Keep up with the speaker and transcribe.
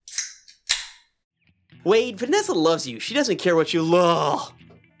Wade, Vanessa loves you. She doesn't care what you love.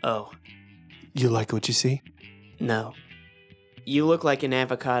 Oh, You like what you see? no. You look like an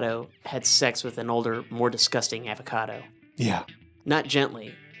avocado had sex with an older, more disgusting avocado. Yeah. Not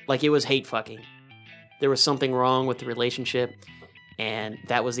gently, like it was hate fucking. There was something wrong with the relationship, and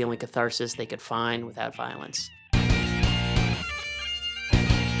that was the only catharsis they could find without violence.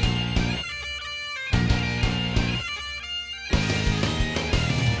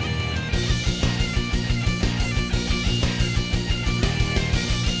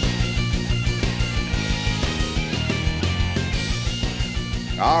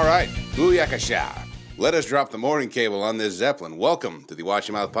 All right, booyakasha. Let us drop the mooring cable on this Zeppelin. Welcome to the Watch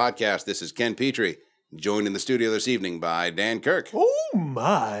Your Mouth podcast. This is Ken Petrie, joined in the studio this evening by Dan Kirk, Oh,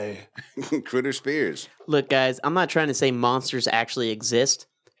 my. Critter Spears. Look, guys, I'm not trying to say monsters actually exist,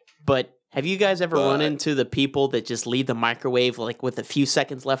 but have you guys ever run into the people that just leave the microwave like with a few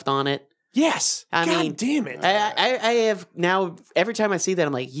seconds left on it? Yes. I God mean, damn it. I have now, every time I see that,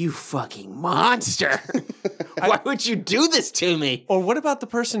 I'm like, you fucking monster. Why would you do this to me? Or what about the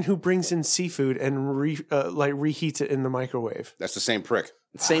person who brings in seafood and reheats it in the microwave? That's the same prick.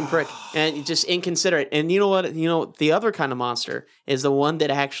 Same prick. And just inconsiderate. And you know what? You know, the other kind of monster is the one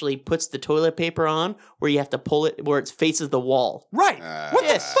that actually puts the toilet paper on where you have to pull it, where it faces the wall. Right.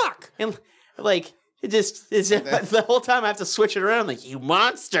 What the fuck? And like, it's the whole time I have to switch it around. Like, you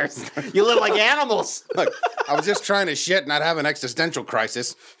monsters. You live like animals. Look, I was just trying to shit, not have an existential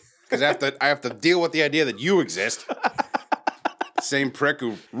crisis, because I have to deal with the idea that you exist. Same prick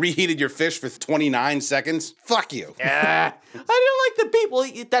who reheated your fish for 29 seconds. Fuck you. I don't like the people.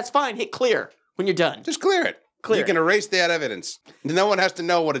 That's fine. Hit clear when you're done. Just clear it. Clear You can erase that evidence. No one has to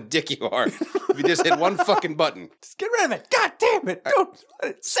know what a dick you are. If you just hit one fucking button. Just get rid of it. God damn it. Don't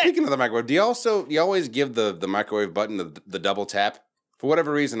let it sit. Speaking of the microwave, do you always give the microwave button the double tap? For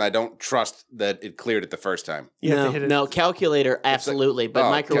whatever reason, I don't trust that it cleared it the first time. You have to hit it. No, calculator, absolutely. But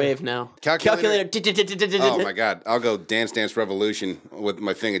microwave, no. Calculator? Calculator. Oh my God. I'll go Dance Dance Revolution with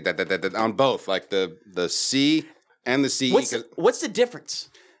my finger on both, like the C and the CE. What's the difference?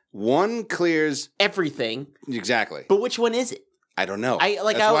 One clears Everything. exactly. But which one is it? I don't know. That's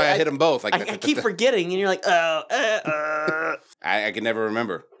why I hit them both. Like I keep forgetting, and you're like, I can never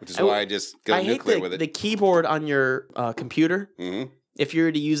remember, which is why I just go nuclear with it. The keyboard on your computer. Mm-hmm. If you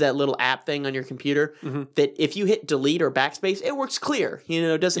were to use that little app thing on your computer, that if you hit delete or backspace, it works clear. You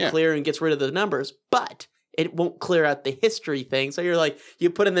know, it doesn't clear and gets rid of the numbers, but it won't clear out the history thing. So you're like, you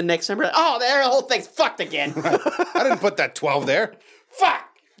put in the next number, like, oh, there, the whole thing's fucked again. I didn't put that 12 there. Fuck!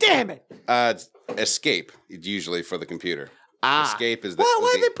 Damn it! It's escape, usually for the computer. Escape is the... Well,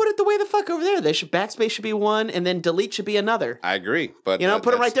 why did they put it the way the fuck over there? Backspace should be one, and then delete should be another. I agree, but... You know,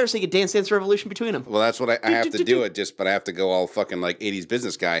 put it right there so you get Dance Dance Revolution between them. Well, that's what I have to do it, but I have to go all fucking like 80s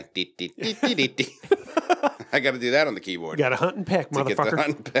business guy. I got to do that on the keyboard. You got to hunt and peck, to motherfucker. Get the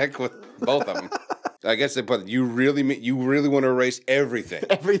hunt and peck with both of them. I guess they put, you really want to erase everything.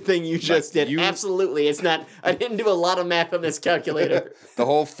 Everything you just did. Absolutely. It's not, I didn't do a lot of math on this calculator. The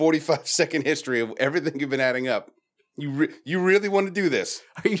whole 45-second history of everything you've been adding up. You really want to do this?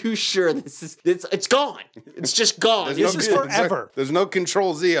 Are you sure it's gone? It's just gone. This is forever. There's no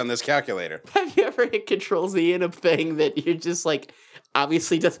Control Z on this calculator. Have you ever hit Control Z in a thing that you're just like,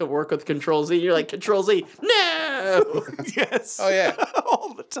 obviously doesn't work with Control Z? You're like, Control Z, no! Yes. Oh, yeah.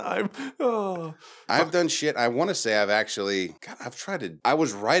 All the time. Oh. I've done shit. I want to say I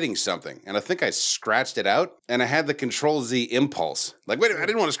was writing something, and I think I scratched it out, and I had the Control Z impulse. Like, wait a minute, I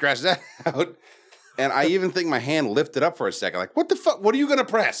didn't want to scratch that out. And I even think my hand lifted up for a second. Like, what the fuck? What are you going to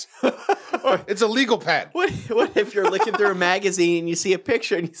press? It's a legal pad. What if you're looking through a magazine and you see a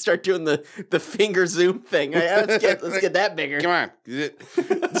picture and you start doing the finger zoom thing? Let's get that bigger. Come on.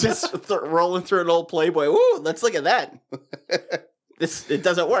 Just rolling through an old Playboy. Ooh, let's look at that. It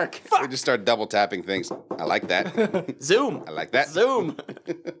doesn't work. We just start double tapping things. I like that. Zoom. I like that. Zoom.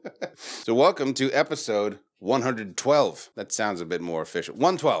 So welcome to episode 112. That sounds a bit more official.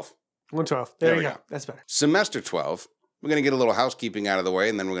 112. 112. There you we go. go. That's better. Semester 12. We're going to get a little housekeeping out of the way,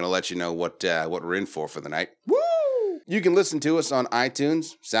 and then we're going to let you know what we're in for the night. Woo! You can listen to us on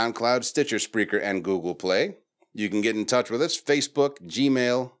iTunes, SoundCloud, Stitcher, Spreaker, and Google Play. You can get in touch with us, Facebook,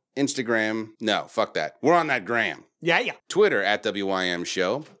 Gmail, Instagram. No, fuck that. We're on that gram. Yeah. Twitter at WYM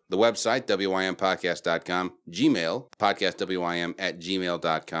Show. The website, WYMPodcast.com. Gmail,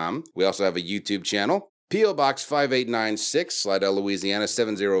 podcastwym@gmail.com. We also have a YouTube channel. P.O. Box 5896, Slidell, Louisiana,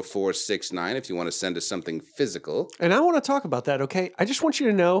 70469, if you want to send us something physical. And I want to talk about that, okay? I just want you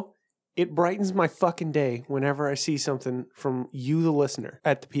to know it brightens my fucking day whenever I see something from you, the listener,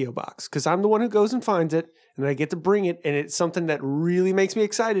 at the P.O. Box. Because I'm the one who goes and finds it, and I get to bring it, and it's something that really makes me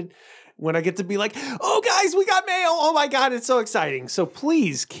excited. when I get to be like, oh, guys, we got mail. Oh, my God, it's so exciting. So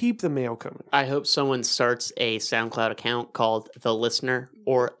please keep the mail coming. I hope someone starts a SoundCloud account called The Listener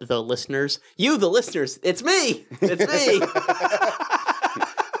or The Listeners. You, the listeners. It's me. It's me.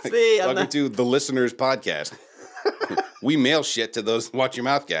 It's me. Welcome to the Listeners Podcast. We mail shit to those Watch Your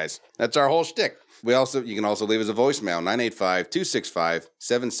Mouth guys. That's our whole shtick. You can also leave us a voicemail,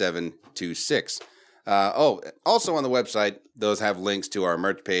 985-265-7726. Also on the website, those have links to our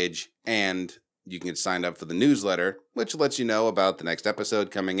merch page, and you can sign up for the newsletter, which lets you know about the next episode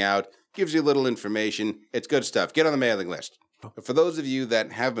coming out, gives you a little information. It's good stuff. Get on the mailing list. For those of you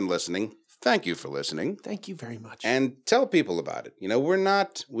that have been listening, thank you for listening. Thank you very much. And tell people about it.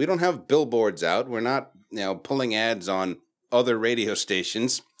 We don't have billboards out. We're not, pulling ads on other radio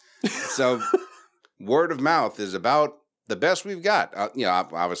stations. So word of mouth is about the best we've got.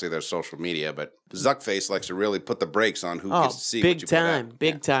 Obviously there's social media, but Zuckface likes to really put the brakes on who gets to see big what you time, put out.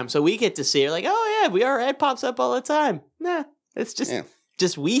 big time. So we get to see it like, oh yeah, our ad pops up all the time. Nah, it's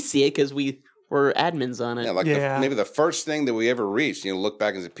just we see it because we're admins on it. Yeah, maybe the first thing that we ever reached, look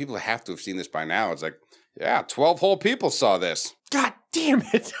back and say, people have to have seen this by now. It's like, 12 whole people saw this. God damn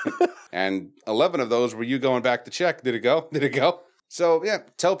it. And 11 of those were you going back to check. Did it go? So,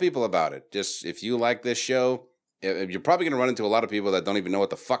 tell people about it. Just, if you like this show, you're probably going to run into a lot of people that don't even know what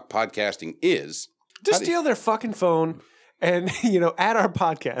the fuck podcasting is. Just steal their fucking phone and, add our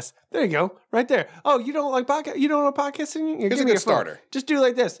podcast. There you go. Right there. Oh, you don't like podcast? You don't know podcasting? Here's a good starter. Just do it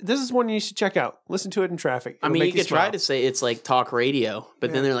like this. This is one you should check out. Listen to it in traffic. I mean, you could try to say it's like talk radio,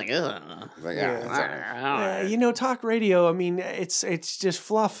 but then they're like, ugh. Talk radio, I mean, it's just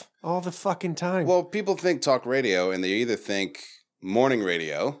fluff all the fucking time. Well, people think talk radio, and they either think morning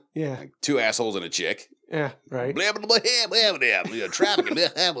radio. Yeah. Like two assholes and a chick. Yeah, right. Blah, blah, blah, blah, blah, blah, traffic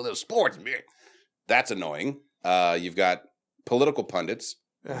and sports. That's annoying. You've got political pundits.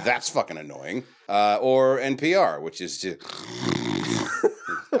 That's fucking annoying. Or NPR, which is just...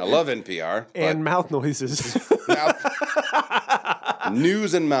 I love NPR. And mouth noises.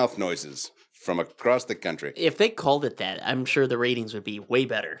 News and mouth noises from across the country. If they called it that, I'm sure the ratings would be way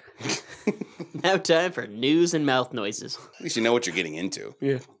better. Now time for news and mouth noises. At least you know what you're getting into.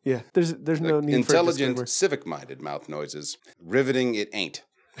 Yeah. There's no need intelligent, for civic-minded mouth noises. Riveting, it ain't.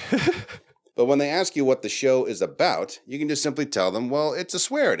 But when they ask you what the show is about, you can just simply tell them, well, it's a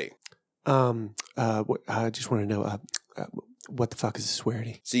swearity. I just want to know, what the fuck is a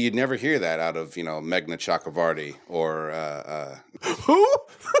swearity? So you'd never hear that out of, Meghna Chakravarti or... Who?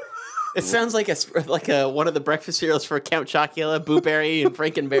 It sounds like a one of the breakfast cereals for Count Chocula, Blueberry, and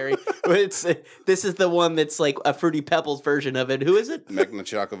Frankenberry. This is the one that's like a Fruity Pebbles version of it. Who is it? Meghna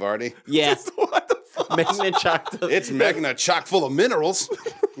Chakravarti? Yeah. What the fuck? Meghna Chakravarti. It's Meghna chock full of minerals.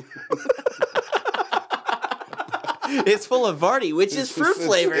 It's full of Varty, which is fruit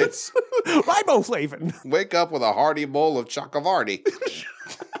flavored. It's riboflavin. Wake up with a hearty bowl of Chakravarti.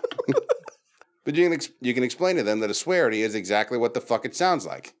 But you can explain to them that a swearity is exactly what the fuck it sounds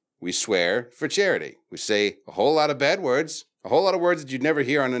like. We swear for charity. We say a whole lot of bad words, a whole lot of words that you'd never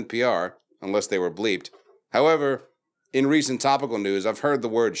hear on NPR unless they were bleeped. However, in recent topical news, I've heard the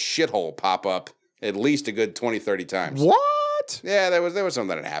word shithole pop up at least a good 20, 30 times. What? Yeah, there was something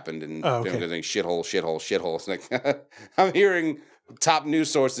that had happened, and people were saying shithole. It's like, I'm hearing top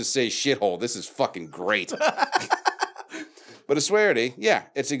news sources say shithole. This is fucking great. But a swearity,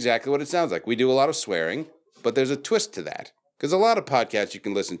 it's exactly what it sounds like. We do a lot of swearing, but there's a twist to that. Because a lot of podcasts you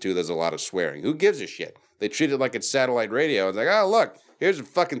can listen to, there's a lot of swearing. Who gives a shit? They treat it like it's satellite radio. It's like, oh, look, here's a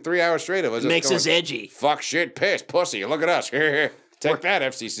fucking 3 hours straight of us. Makes us edgy. Fuck, shit, piss, pussy. Look at us. Here. Take that,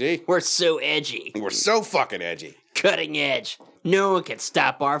 FCC. We're so edgy. We're so fucking edgy. Cutting edge. No one can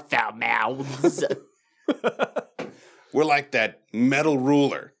stop our foul mouths. We're like that metal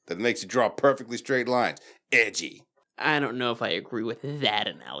ruler that makes you draw perfectly straight lines. Edgy. I don't know if I agree with that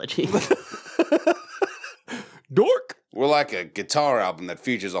analogy. Dork. We're like a guitar album that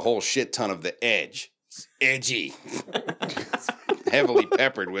features a whole shit ton of the edge. It's edgy. Heavily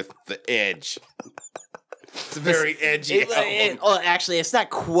peppered with the edge. It's very edgy album. Actually, it's not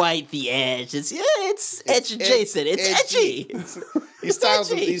quite the edge. It's edge adjacent. It's edgy.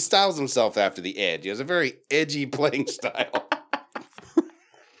 He styles himself after the edge. He has a very edgy playing style.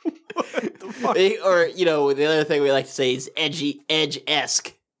 Or, the other thing we like to say is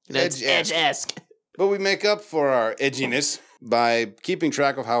edge-esque. Edge-esque. But we make up for our edginess by keeping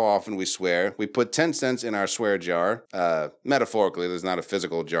track of how often we swear. We put 10 cents in our swear jar. Metaphorically, there's not a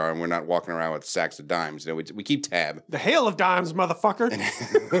physical jar, and we're not walking around with sacks of dimes. We keep tab. The hail of dimes, motherfucker.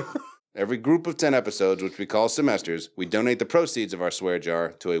 Every group of 10 episodes, which we call semesters, we donate the proceeds of our swear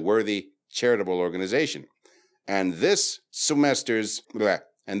jar to a worthy charitable organization. And this semester's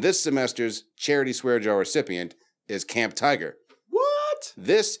And this semester's charity swear jar recipient is Camp Tiger. What?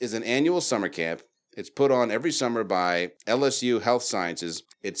 This is an annual summer camp. It's put on every summer by LSU Health Sciences.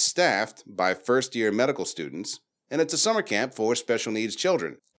 It's staffed by first-year medical students, and it's a summer camp for special needs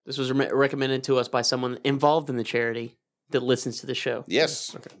children. This was recommended to us by someone involved in the charity that listens to the show.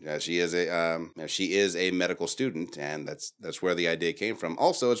 Yes, she is a medical student, and that's where the idea came from.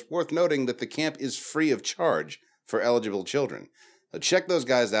 Also, it's worth noting that the camp is free of charge for eligible children. Check those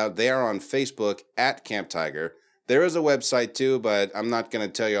guys out. They are on Facebook at Camp Tiger. There is a website too, but I'm not going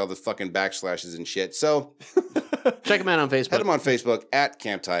to tell you all the fucking backslashes and shit. So check them out on Facebook. Head them on Facebook at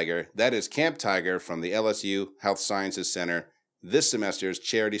Camp Tiger. That is Camp Tiger from the LSU Health Sciences Center, this semester's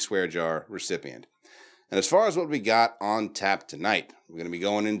charity swear jar recipient. And as far as what we got on tap tonight, we're going to be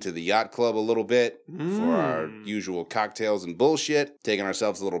going into the yacht club a little bit for our usual cocktails and bullshit, taking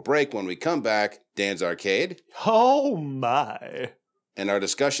ourselves a little break. When we come back, Dan's Arcade. Oh my. And our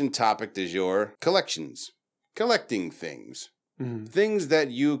discussion topic du jour, collections. Collecting things. Things that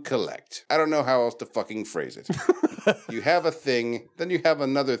you collect. I don't know how else to fucking phrase it. You have a thing, then you have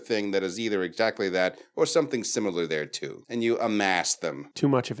another thing that is either exactly that or something similar there too. And you amass them. Too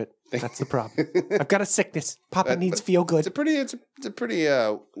much of it. That's the problem. I've got a sickness. Papa needs feel good. It's a pretty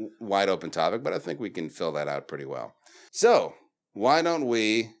wide open topic, but I think we can fill that out pretty well. So, why don't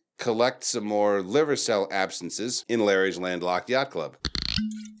we collect some more liver cell absences in Larry's Landlocked Yacht Club?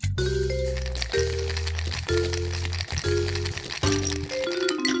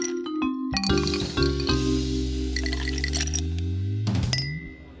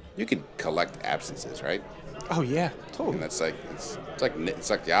 You can collect absences, right? Oh yeah, totally. And that's like it's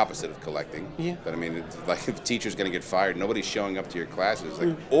like the opposite of collecting. Yeah. But I mean, it's like if a teacher's gonna get fired, nobody's showing up to your classes.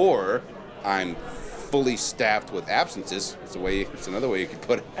 Like, or I'm fully staffed with absences. It's another way you could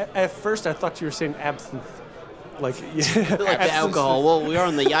put it. At first, I thought you were saying absinthe. Like the alcohol. Well, we are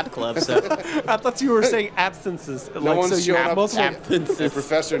in the yacht club, so I thought you were saying absences. No one's showing up. absences. Hey,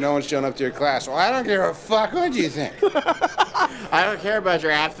 professor, no one's showing up to your class. Well, I don't give a fuck. What do you think? I don't care about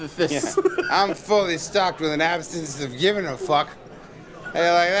your absences. Yeah. I'm fully stocked with an absence of giving a fuck. How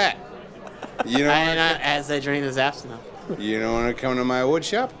you like that? You know, As I drink this absinthe. You don't want to come to my wood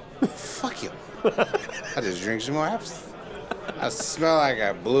shop? Fuck you. I just drink some more absinthe. I smell like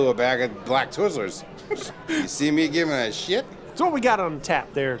I blew a bag of black Twizzlers. You see me giving a shit? So what we got on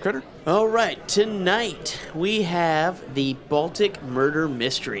tap there, Critter? All right, tonight we have the Baltic Murder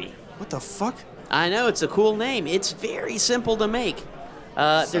Mystery. What the fuck? I know, it's a cool name. It's very simple to make.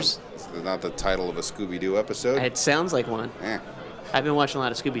 There's It's not the title of a Scooby-Doo episode? It sounds like one. Eh. I've been watching a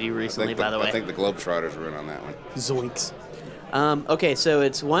lot of Scooby-Doo recently, by the way. I think the Globetrotters were in on that one. Zoinks. Okay, so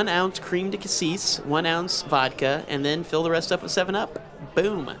it's 1 ounce cream de cassis, 1 ounce vodka, and then fill the rest up with 7-Up.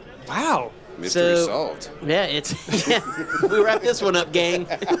 Boom. Wow. Mystery solved. Yeah, we wrapped this one up, gang.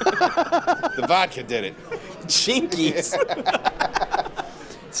 The vodka did it. Jinkies.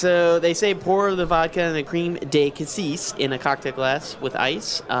 So they say pour the vodka and the cream de cassis in a cocktail glass with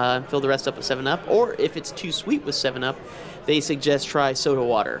ice. Fill the rest up with 7-Up. Or if it's too sweet with 7-Up, they suggest try soda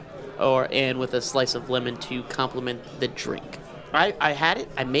water, and with a slice of lemon to complement the drink. I had it.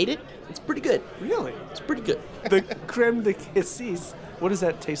 I made it. It's pretty good. Really? It's pretty good. The creme de cassis. What does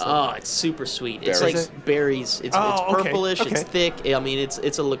that taste like? Oh, it's super sweet. It's Berries. like berries. It's okay, purplish. okay. It's thick. I mean,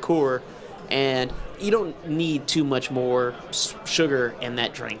 it's a liqueur, and you don't need too much more sugar in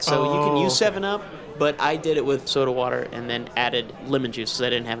that drink. So you can use 7-Up, but I did it with soda water and then added lemon juice because I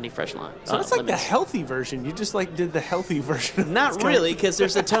didn't have any fresh lime. So that's like the healthy version. You just like did the healthy version. Of Not this really, because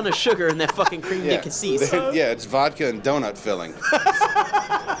there's a ton of sugar in that fucking cream de cassis. Yeah, it's vodka and donut filling.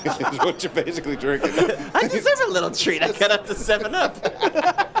 Is what you're basically drinking. I deserve a little treat. I cut up the 7-Up.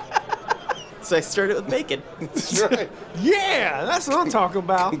 So I stirred it with bacon. That's right. Yeah, that's what I'm talking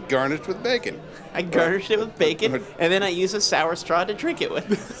about. Garnished with bacon. I garnished it with bacon, and then I used a sour straw to drink it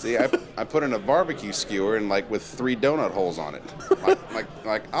with. See, I put in a barbecue skewer and with 3 donut holes on it,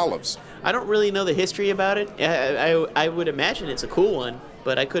 like olives. I don't really know the history about it. I would imagine it's a cool one,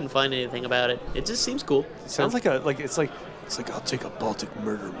 but I couldn't find anything about it. It just seems cool. Sounds like it's like I'll take a Baltic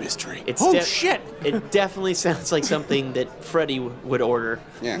murder mystery. It's shit! It definitely sounds like something that Freddie would order.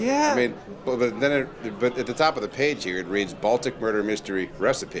 Yeah. I mean, but at the top of the page here it reads Baltic murder mystery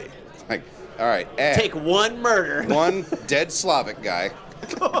recipe. It's like, all right, add Take one murder. one dead Slavic guy.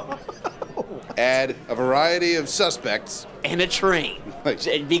 Add a variety of suspects. And a train.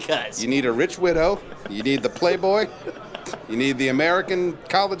 Because. You need a rich widow. You need the playboy. You need the American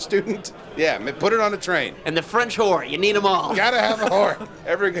college student. Yeah, put it on a train. And the French whore. You need them all. Gotta have a whore.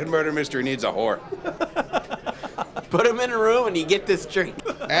 Every good murder mystery needs a whore. Put them in a room and you get this drink.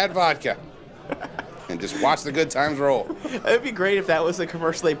 Add vodka. and just watch the good times roll. It'd be great if that was a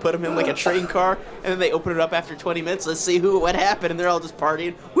commercial. They put them in like a train car, and then they open it up after 20 minutes. Let's see what happened, and they're all just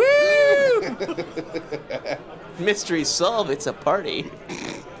partying. Woo! Mystery solved. It's a party.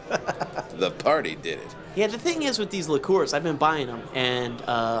 The party did it. Yeah, the thing is with these liqueurs, I've been buying them, and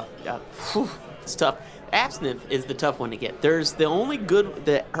it's tough. Absinthe is the tough one to get. There's the only good.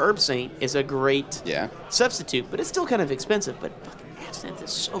 The Herb Saint is a great substitute, but it's still kind of expensive. But fucking absinthe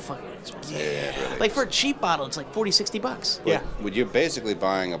is so fucking expensive. Yeah, it really like is. for a cheap bottle, it's like $40-$60. Yeah. Well, you're basically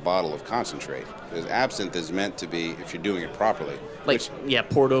buying a bottle of concentrate. Because absinthe is meant to be, if you're doing it properly. Like,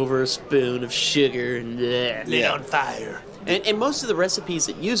 poured over a spoon of sugar and Lit on fire. And most of the recipes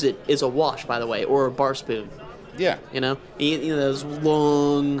that use it is a wash, by the way, or a bar spoon. Yeah. You know those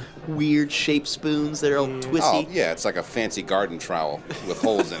long, weird shaped spoons that are all twisty. Oh, yeah, it's like a fancy garden trowel with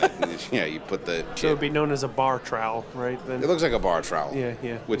holes in it. And, you put the So it'd be known as a bar trowel, right? Then. It looks like a bar trowel.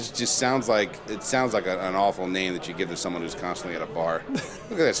 Yeah. Which just sounds like an awful name that you give to someone who's constantly at a bar. Look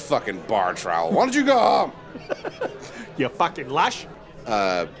at this fucking bar trowel. Why don't you go home? You fucking lush.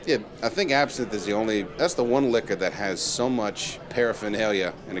 I think absinthe is that's the one liquor that has so much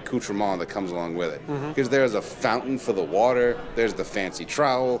paraphernalia and accoutrement that comes along with it. Because there's a fountain for the water, there's the fancy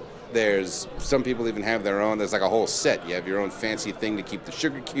trowel, there's some people even have their own, there's like a whole set. You have your own fancy thing to keep the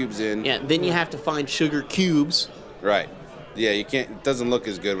sugar cubes in. Yeah, then you have to find sugar cubes. Right. Yeah, you can't. It doesn't look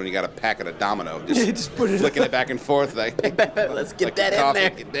as good when you got a packet of Domino. Just put it flicking it back and forth. Like, Let's get like that coffee, in there.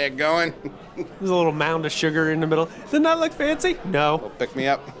 Get that going. There's a little mound of sugar in the middle. Doesn't that look fancy? No. Pick me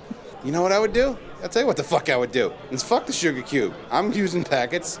up. You know what I would do? I'll tell you what the fuck I would do. It's fuck the sugar cube. I'm using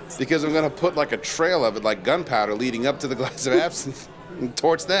packets because I'm gonna put like a trail of it, like gunpowder, leading up to the glass of absinthe, and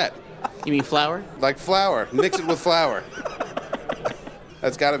torch that. You mean flour? Like flour. Mix it with flour.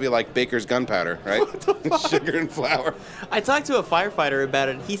 That's got to be like baker's gunpowder, right? Sugar and flour. I talked to a firefighter about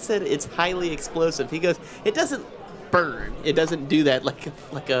it. He said it's highly explosive. He goes, it doesn't burn. It doesn't do that like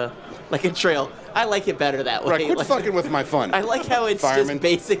a trail. I like it better that way. Right, quit Like, fucking with my fun. I like how it's Fireman. just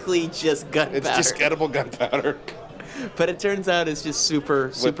basically just gunpowder. It's just edible gunpowder. But it turns out it's just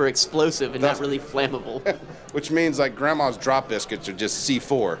super explosive and not really flammable. Which means like grandma's drop biscuits are just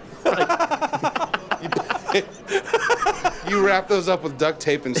C4. You wrap those up with duct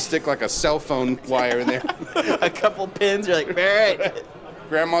tape and stick like a cell phone wire in there. A couple pins, you're like, all right,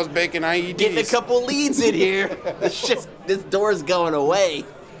 Grandma's baking IEDs. getting a couple leads in here. This door's going away.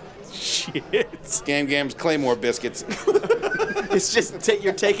 Shit. Gam's Claymore biscuits. It's just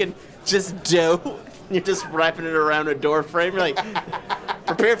you're taking just dough. You're just wrapping it around a door frame. You're like,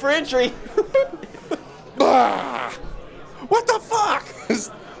 prepare for entry. What the fuck?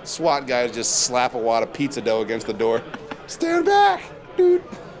 SWAT guys just slap a wad of pizza dough against the door. Stand back, dude.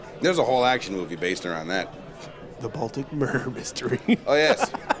 There's a whole action movie based around that. The Baltic Murder Mystery. Oh,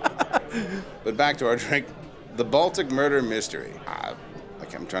 yes. But back to our drink. The Baltic Murder Mystery. I'm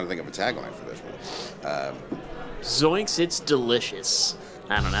trying to think of a tagline for this one. Zoinks, it's delicious.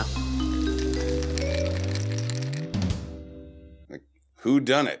 I don't know. Like, who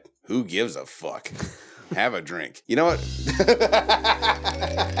done it? Who gives a fuck? Have a drink. You know what?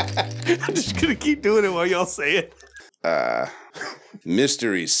 I'm just gonna keep doing it while y'all say it.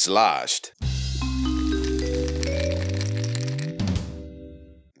 Mystery sloshed.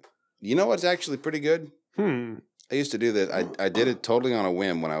 You know what's actually pretty good? I used to do this. I did it totally on a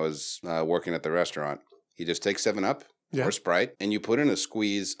whim when I was working at the restaurant. You just take 7-Up or Sprite, and you put in a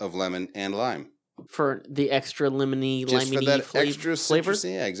squeeze of lemon and lime. For the extra lemony, Just for limey that extra flavor?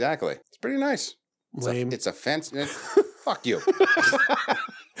 citrusy. Yeah, exactly. It's pretty nice. Lame. It's a fancy... Fuck you.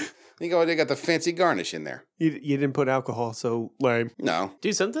 They got the fancy garnish in there. You didn't put alcohol, so lame. No.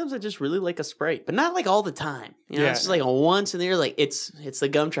 Dude, sometimes I just really like a Sprite, but not like all the time. You know, Yeah. it's just like a once in the year, like it's the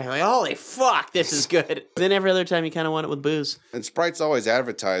gum track. Like, holy fuck, this is good. Then every other time you kind of want it with booze. And Sprite's always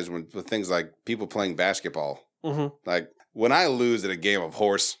advertised with things like people playing basketball. Mm-hmm. Like, when I lose at a game of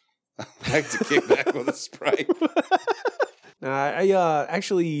horse, I like to kick back with a Sprite. I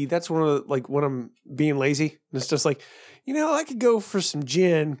actually, that's one of the, like when I'm being lazy. It's just like, I could go for some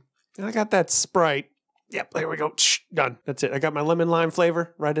gin. And I got that Sprite. Yep, there we go. Done. That's it. I got my lemon lime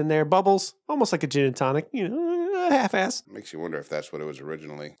flavor right in there. Bubbles, almost like a gin and tonic. Half-ass. Makes you wonder if that's what it was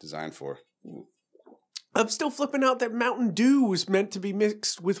originally designed for. I'm still flipping out that Mountain Dew was meant to be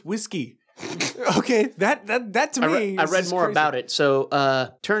mixed with whiskey. Okay, that to me. I read more about it. So,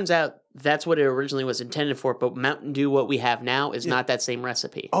 turns out that's what it originally was intended for, but Mountain Dew, what we have now, is not that same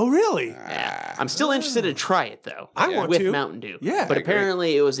recipe. Oh, really? Yeah. I'm still interested to try it, though. I want with to. Mountain Dew. Yeah, But I agree.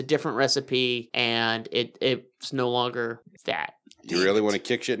 apparently it was a different recipe, and it's no longer that. You really want to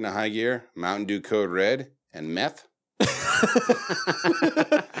kick shit into high gear? Mountain Dew Code Red and meth?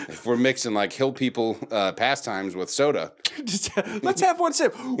 If we're mixing like hill people pastimes with soda. Let's have one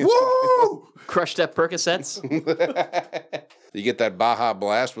sip. Woo! Crushed up Percocets. You get that Baja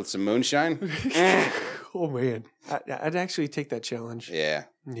Blast with some moonshine. Oh, man. I'd actually take that challenge. Yeah.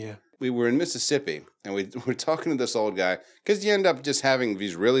 Yeah. We were in Mississippi, and we're talking to this old guy, because you end up just having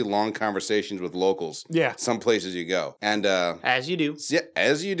these really long conversations with locals. Yeah. Some places you go. And As you do. yeah,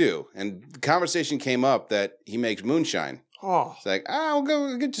 as you do. And the conversation came up that he makes moonshine. Oh. It's like, I'll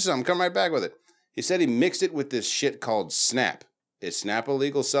go get you some. Come right back with it. He said he mixed it with this shit called Snap. Is Snap a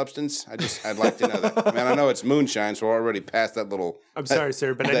legal substance? I'd like to know that. Man, I know it's moonshine, so we're already past that little... I'm sorry,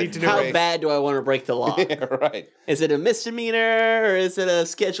 sir, but I that need to know. How bad do I want to break the law? Yeah, right. Is it a misdemeanor or is it a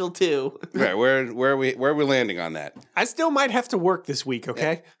Schedule 2? Right, where are we landing on that? I still might have to work this week,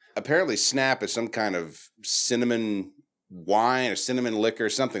 okay? Apparently Snap is some kind of cinnamon wine or cinnamon liquor,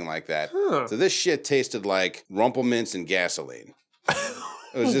 something like that. Huh. So this shit tasted like Rumple Mints and gasoline.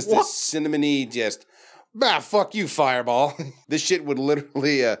 It was just What? this cinnamony, just, fuck you, Fireball. This shit would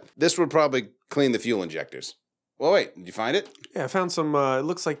literally, this would probably clean the fuel injectors. Well, wait, did you find it? Yeah, I found some, it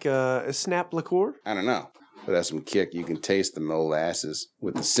looks like a Snap liqueur. I don't know. But it has some kick. You can taste the molasses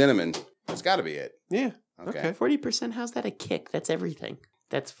with the cinnamon. It's got to be it. Yeah. Okay. 40%, how's that a kick? That's everything.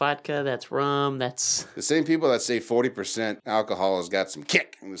 That's vodka, that's rum, that's... The same people that say 40% alcohol has got some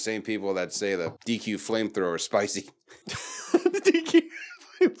kick, and the same people that say the DQ flamethrower is spicy.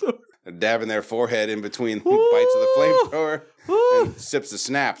 They're dabbing their forehead in between bites of the flamethrower and sips of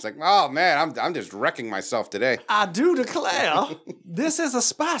Snap. It's like, oh man, I'm just wrecking myself today. I do declare, this is a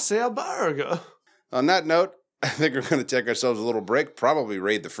spicy burger. On that note, I think we're going to take ourselves a little break, probably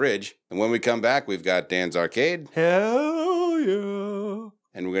raid the fridge. And when we come back, we've got Dan's Arcade. Hell yeah.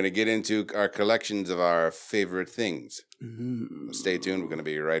 And we're going to get into our collections of our favorite things. Mm. Stay tuned. We're going to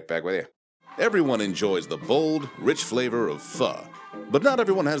be right back with you. Everyone enjoys the bold, rich flavor of pho, but not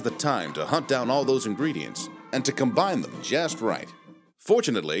everyone has the time to hunt down all those ingredients and to combine them just right.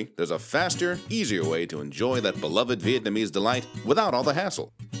 Fortunately, there's a faster, easier way to enjoy that beloved Vietnamese delight without all the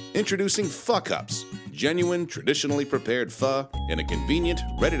hassle. Introducing Pho Cups, genuine, traditionally prepared pho in a convenient,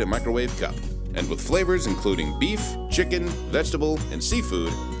 ready-to-microwave cup. And with flavors including beef, chicken, vegetable, and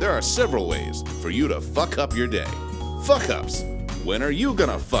seafood, there are several ways for you to fuck up your day. Pho Cups. When are you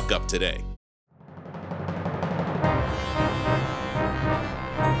gonna fuck up today?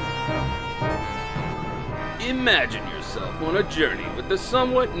 Imagine yourself on a journey with the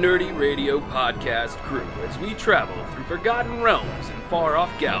Somewhat Nerdy Radio podcast crew as we travel through forgotten realms and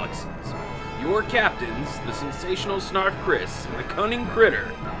far-off galaxies. Your captains, the sensational Snarf Chris and the cunning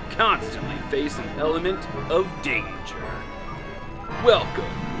Critter, constantly face an element of danger.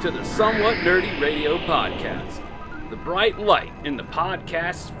 Welcome to the Somewhat Nerdy Radio podcast, the bright light in the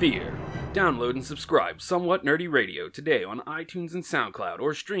podcast sphere. Download and subscribe Somewhat Nerdy Radio today on iTunes and SoundCloud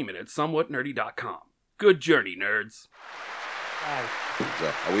or stream it at somewhatnerdy.com. Good journey, nerds.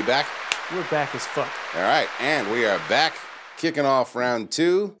 So, are we back? We're back as fuck. All right, and we are back, kicking off round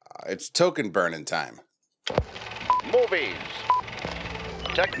 2. It's token burning time. Movies,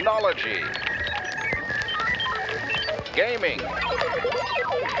 technology, gaming.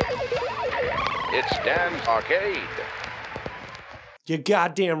 It's Dan's Arcade. You're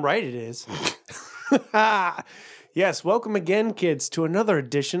goddamn right it is. Yes, welcome again, kids, to another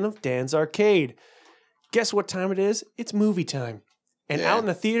edition of Dan's Arcade. Guess what time it is? It's movie time. And Yeah. out in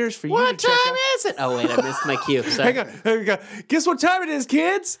the theaters for you What to check time out. is it? Oh, wait, I missed my cue. Sorry. Hang on. Guess what time it is,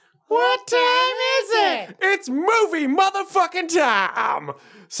 kids? What time is it? It's movie motherfucking time.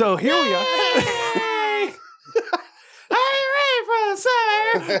 So here we are. Are you ready for the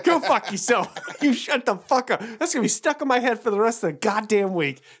summer? Go fuck yourself. You shut the fuck up. That's going to be stuck in my head for the rest of the goddamn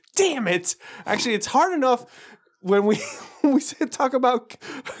week. Damn it. Actually, it's hard enough when we talk about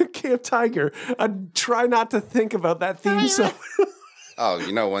Camp Tiger. I try not to think about that theme song. Oh,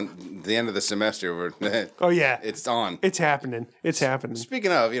 you know, when the end of the semester, Oh, yeah. it's on. It's happening. It's happening.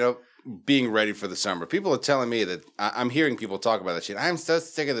 Speaking of, being ready for the summer, people are telling me that I'm hearing people talk about that shit. I'm so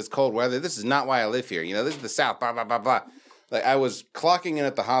sick of this cold weather. This is not why I live here. This is the South, blah, blah, blah, blah. Like, I was clocking in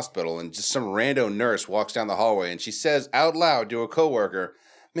at the hospital, and just some rando nurse walks down the hallway, and she says out loud to a coworker,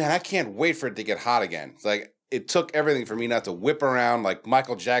 man, I can't wait for it to get hot again. It's like, it took everything for me not to whip around like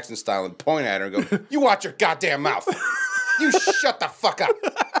Michael Jackson style and point at her and go, you watch your goddamn mouth. You shut the fuck up.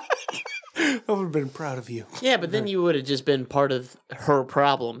 That would been proud of you. Yeah, but then you would have just been part of her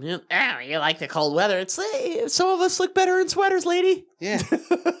problem. You know, you like the cold weather. It's some of us look better in sweaters, lady. Yeah.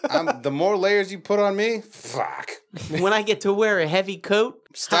 The more layers you put on me, fuck. When I get to wear a heavy coat,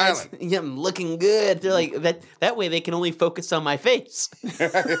 Styling. yeah, I'm looking good. They're like that way they can only focus on my face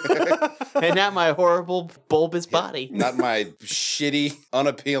and not my horrible bulbous body. Not my shitty,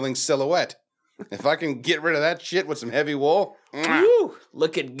 unappealing silhouette. If I can get rid of that shit with some heavy wool, Woo,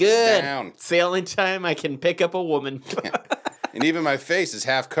 looking good. Down. It's the only time I can pick up a woman. and even my face is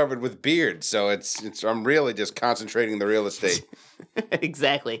half covered with beard, so it's I'm really just concentrating the real estate.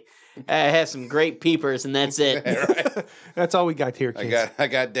 Exactly. I have some great peepers, and that's it. Right? That's all we got here, kids. I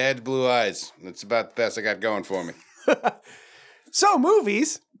got dad's blue eyes. That's about the best I got going for me. So,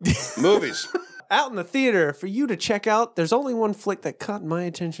 movies. Movies. Out in the theater for you to check out. There's only one flick that caught my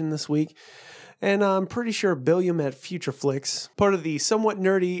attention this week. And I'm pretty sure Billiam at Future Flicks, part of the Somewhat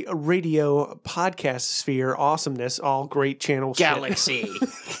Nerdy Radio podcast sphere, awesomeness, all great channel shit. Galaxy.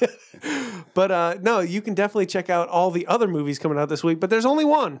 But no, you can definitely check out all the other movies coming out this week. But there's only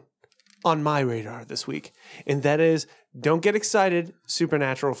one on my radar this week. And that is, don't get excited,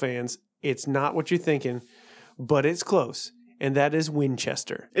 Supernatural fans. It's not what you're thinking, but it's close. And that is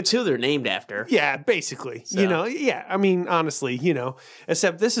Winchester. It's who they're named after. Yeah, basically. You know, yeah. I mean, honestly, you know.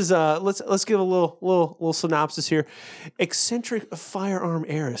 Except this is let's give a little synopsis here. Eccentric firearm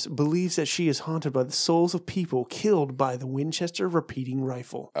heiress believes that she is haunted by the souls of people killed by the Winchester repeating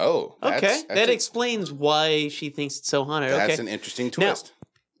rifle. Oh, Okay, that explains why she thinks it's so haunted. That's Okay. an interesting twist.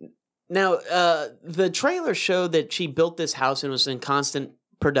 Now, the trailer showed that she built this house and was in constant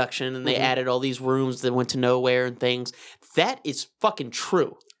production, and they added all these rooms that went to nowhere and things. That is fucking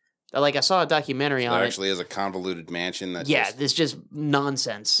true. Like, I saw a documentary on There it. actually is a convoluted mansion that It's just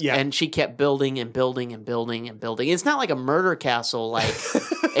nonsense. Yeah. And she kept building and building and building and building. It's not like a murder castle like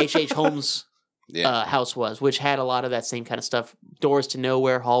H.H. Holmes' house was, which had a lot of that same kind of stuff. Doors to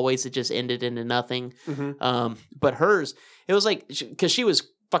nowhere, hallways that just ended into nothing. But hers, it was like, because she was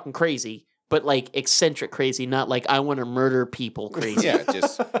fucking crazy, but like eccentric crazy, not like I want to murder people crazy.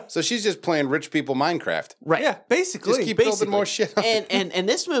 so she's just playing rich people Minecraft. Right. Yeah, basically. Just keep building more shit. And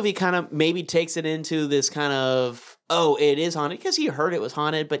this movie kind of maybe takes it into this kind of, oh, it is haunted because you heard it was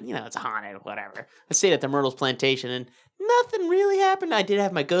haunted, but you know, it's haunted, whatever. I stayed at the Myrtles Plantation and nothing really happened. I did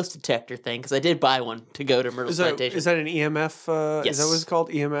have my ghost detector thing because I did buy one to go to Myrtles Plantation. Is that an EMF? Yes. Is that what it's called?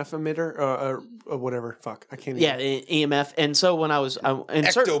 EMF emitter? Or whatever. Fuck. I can't Yeah, EMF. And so when I was in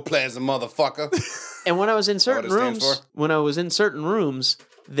certain, Ectoplasm, motherfucker. and when I was in certain what it stands rooms,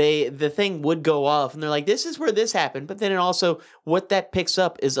 the thing would go off, and they're like, "This is where this happened." But then it also, what that picks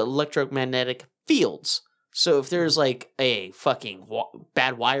up is electromagnetic fields. So if there's like a fucking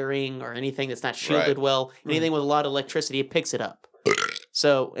bad wiring or anything that's not shielded well, anything with a lot of electricity, it picks it up.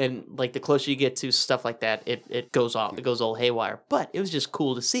 So, and like the closer you get to stuff like that, it goes off, it goes all haywire. But it was just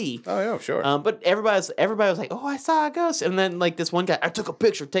cool to see. Oh yeah, sure. But everybody was like, "Oh, I saw a ghost," and then like this one guy, I took a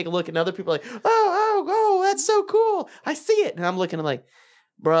picture, take a look, and other people are like, "Oh, that's so cool, I see it," and I'm looking, I'm like,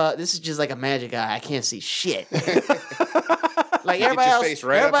 "Bruh, this is just like a magic eye. I can't see shit." Like everybody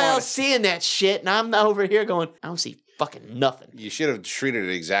else seeing that shit, and I'm over here going, "I don't see fucking nothing." You should have treated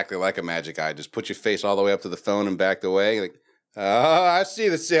it exactly like a magic eye. Just put your face all the way up to the phone and backed away. Like, oh, I see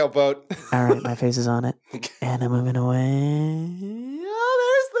the sailboat. All right, my face is on it, and I'm moving away.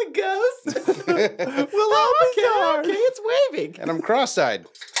 Oh, there's the ghost. Okay, it's waving. And I'm cross-eyed.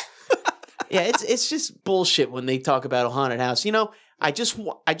 Yeah, it's just bullshit when they talk about a haunted house. You know, I just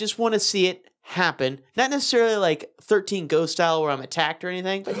want to see it happen. Not necessarily like 13 Ghost style where I'm attacked or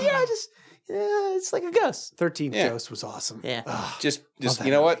anything, but it's like a ghost. 13th Yeah. Ghost was awesome. Yeah. Just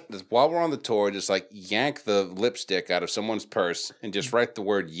you know what? Just while we're on the tour, just like yank the lipstick out of someone's purse and just write the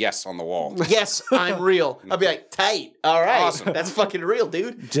word yes on the wall. Yes, I'm real. I'll be like, tight. All right. Awesome. That's fucking real,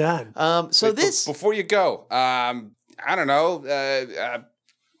 dude. Done. So Wait, this before you go, I don't know.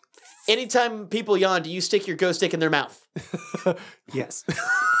 anytime people yawn, do you stick your ghost stick in their mouth? Yes.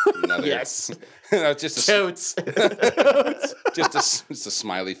 Another, Yes. no, just a Totes. just a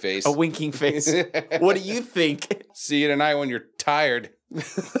smiley face. A winking face. What do you think? See you tonight when you're tired.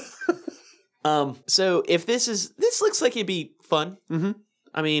 So if this looks like it'd be fun. Mm-hmm.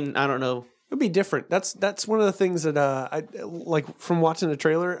 I mean, I don't know. It'd be different. That's one of the things that I like from watching the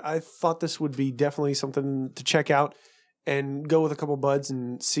trailer. I thought this would be definitely something to check out and go with a couple buds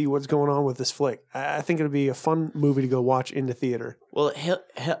and see what's going on with this flick. I think it'd be a fun movie to go watch in the theater. Well,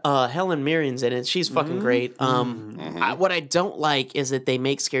 Helen Mirren's in it. She's fucking great. What I don't like is that they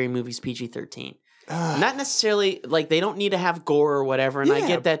make scary movies PG-13. Not necessarily like they don't need to have gore or whatever, and I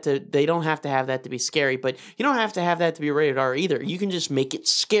get that they don't have to have that to be scary, but you don't have to have that to be rated R either. You can just make it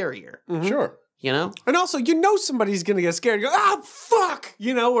scarier. Sure. You know? And also, somebody's going to get scared. You go, ah, fuck,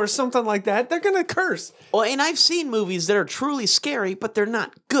 or something like that. They're going to curse. Well, and I've seen movies that are truly scary, but they're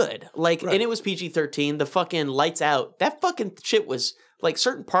not good. Like, and it was PG-13. The fucking Lights Out. That fucking shit was, like,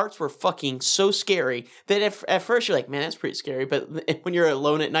 certain parts were fucking so scary that at first you're like, man, that's pretty scary. But when you're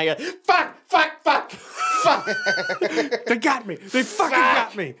alone at night, you're like, fuck. They got me. They fucking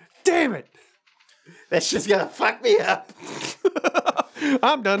got me. Damn it. That's just gonna fuck me up.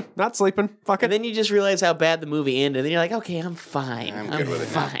 I'm done. Not sleeping. Fuck it. And then you just realize how bad the movie ended. And then you're like, okay, I'm fine. I'm good with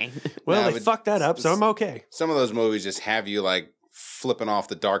it now. fine. Well, Nah, they but fucked that up, so I'm okay. Some of those movies just have you like flipping off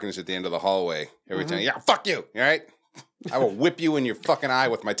the darkness at the end of the hallway every time. Yeah, fuck you. All right. I will whip you in your fucking eye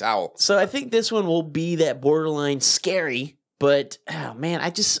with my towel. So I think this one will be that borderline scary, but oh man, I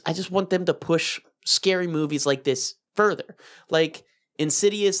just want them to push scary movies like this further. Like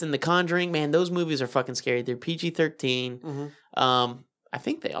Insidious and The Conjuring, man, those movies are fucking scary. They're PG-13. I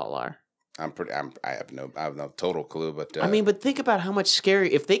think they all are. I have no total clue, but I mean, but think about how much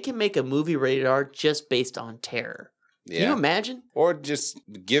scary if they can make a movie rated R just based on terror. yeah. Can you imagine? Or just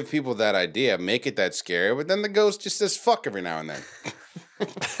give people that idea, make it that scary, but then the ghost just says fuck every now and then.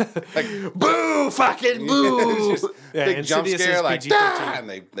 Like Boo! Fucking boo! just Yeah, big jump Insidious scare is like PG-13. "Ah!" and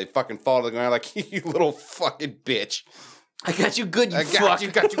they fucking fall to the ground like you little fucking bitch. I got you good, you I fuck. got you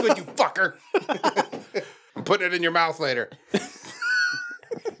good, you fucker. I'm putting it in your mouth later.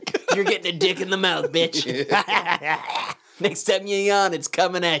 You're getting a dick in the mouth, bitch. Next time you yawn, it's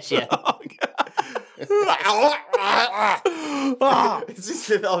coming at you. It's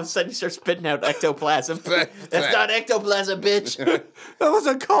just all of a sudden you start spitting out ectoplasm. That's not ectoplasm, bitch. That was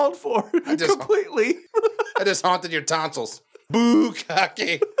uncalled for. just- Completely. I just haunted your tonsils. Boo,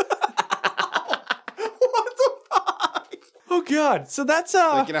 cocky. Oh, God. So that's,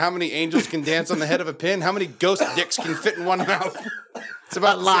 Like, you know how many angels can dance on the head of a pin? How many ghost dicks can fit in one mouth? It's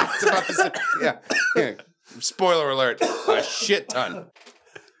about A lot. It's about the same. Yeah. Spoiler alert. A shit ton.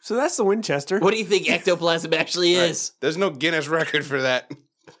 so that's the Winchester. What do you think ectoplasm actually is? There's no Guinness record for that.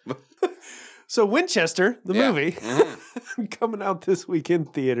 So Winchester, the Yeah. movie, coming out this week in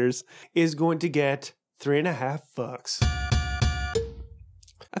theaters, is going to get 3.5 fucks.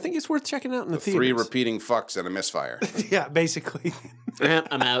 I think it's worth checking out in the theaters. 3 repeating fucks and a misfire. Yeah, basically.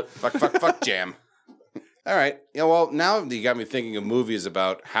 I'm out. Fuck, jam. All right. Yeah, well, now you got me thinking of movies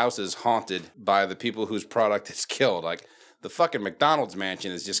about houses haunted by the people whose product is killed. Like, the fucking McDonald's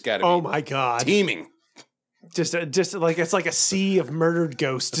mansion has just got to Oh be my God. teeming. Just like it's like a sea of murdered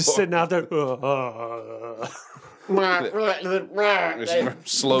ghosts just sitting out there.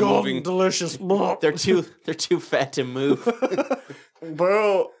 Slow Golden, moving. delicious. They're too fat to move.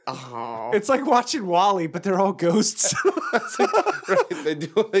 Bro. Oh. It's like watching Wall-E, but they're all ghosts. Right,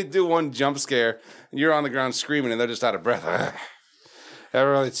 they do one jump scare, and you're on the ground screaming, and they're just out of breath. That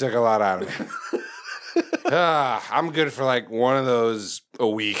really took a lot out of me. I'm good for like one of those a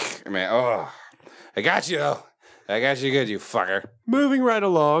week. I mean, I got you though. I got you good, you fucker. Moving right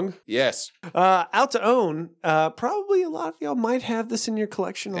along. Yes. Out to own. Probably a lot of y'all might have this in your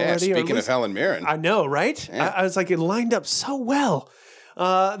collection Yeah. already. or at Speaking of least- Helen Mirren, I know, right? Yeah. I was like, it lined up so well.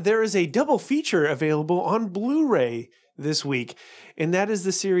 There is a double feature available on Blu-ray this week, and that is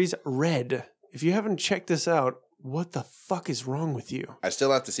the series Red. If you haven't checked this out, what the fuck is wrong with you? I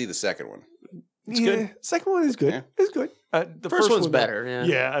still have to see the second one. It's good. Second one is good. Yeah. It's good. The First one's one, better, yeah.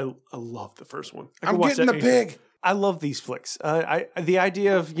 Yeah, I love the first one. I I'm can watch getting that a anytime. pig. I love these flicks. The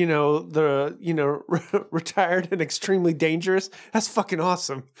idea of retired and extremely dangerous. That's fucking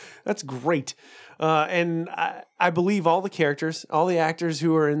awesome. That's great. And I believe all the characters, all the actors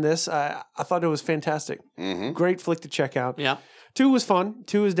who are in this. I thought it was fantastic. Mm-hmm. Great flick to check out. Yeah. 2 was fun.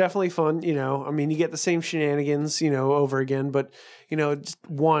 2 is definitely fun. I mean, you get the same shenanigans, over again, but just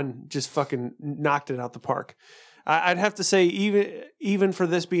 1 just fucking knocked it out the park. I'd have to say, even for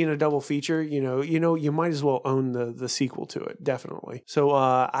this being a double feature, you might as well own the sequel to it, definitely. So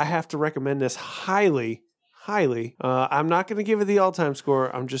I have to recommend this highly. I'm not going to give it the all-time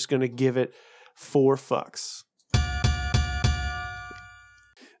score. I'm just going to give it 4 fucks.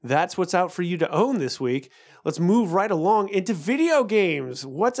 That's what's out for you to own this week. Let's move right along into video games.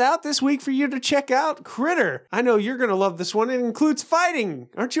 What's out this week for you to check out? Critter. I know you're going to love this one. It includes fighting.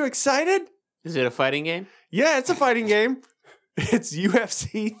 Aren't you excited? Is it a fighting game? Yeah, it's a fighting game. It's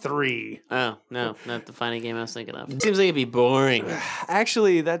UFC 3. Oh, no, not the fighting game I was thinking of. Seems like it'd be boring.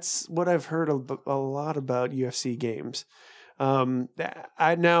 Actually, that's what I've heard a lot about UFC games. Now,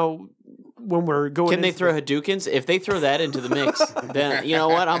 when we're going Can they into throw Hadoukens? If they throw that into the mix, then you know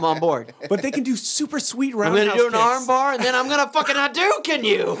what? I'm on board. but they can do super sweet I'm roundhouse gonna do an kicks. arm bar and then I'm gonna fucking Hadouken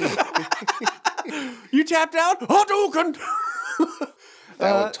you. You tapped out? Hadouken!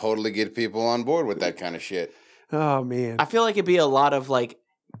 That would totally get people on board with that kind of shit. Oh man. I feel like it'd be a lot of like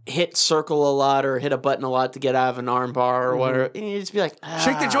hit circle a lot or hit a button a lot to get out of an arm bar or whatever. And you just be like,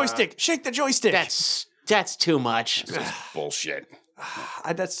 Shake the joystick. Shake the joystick. That's too much. This is bullshit.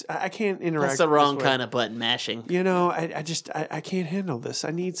 I can't interact. That's the this wrong way. kind of button mashing. You know, I can't handle this.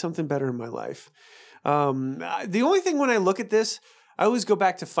 I need something better in my life. The only thing when I look at this, I always go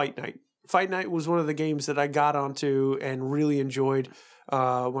back to Fight Night. Fight Night was one of the games that I got onto and really enjoyed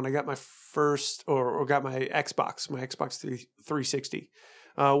when I got my first or got my Xbox 360.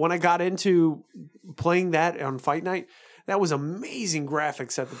 When I got into playing that on Fight Night, that was amazing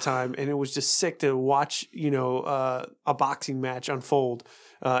graphics at the time, and it was just sick to watch, a boxing match unfold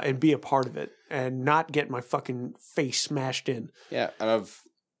and be a part of it and not get my fucking face smashed in. Yeah, and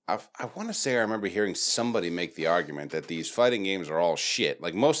I want to say I remember hearing somebody make the argument that these fighting games are all shit.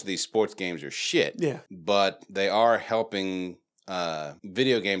 Like most of these sports games are shit. Yeah. But they are helping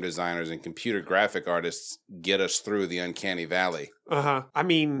video game designers and computer graphic artists get us through the uncanny valley. I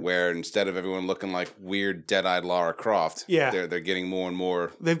mean, Where instead of everyone looking like weird dead-eyed Lara Croft, Yeah. they're getting more and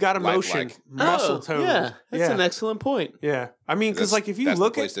more they've got emotion, lifelike. muscle tone. Yeah, that's an excellent point. Yeah. I mean, because That's- like if you that's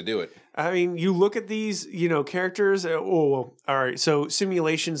look the place at, to do it. I mean, you look at these, characters. All right. So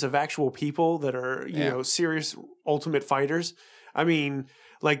simulations of actual people that are, serious ultimate fighters. I mean,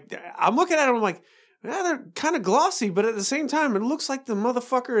 like I'm looking at them, I'm like, yeah, they're kind of glossy, but at the same time, it looks like the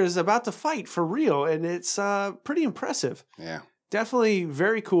motherfucker is about to fight for real, and it's pretty impressive. Yeah. Definitely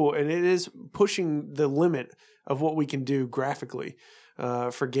very cool, and it is pushing the limit of what we can do graphically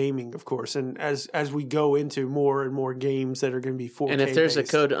for gaming, of course. And as we go into more and more games that are going to be 4K And if there's based,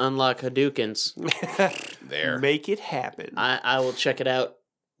 a code to unlock Hadoukens, There. make it happen. I will check it out.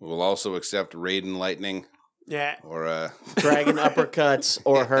 We'll also accept Raiden Lightning Yeah. or Dragon uppercuts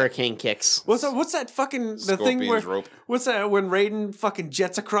or hurricane kicks. What's that fucking the thing where Scorpion's rope. what's that when Raiden fucking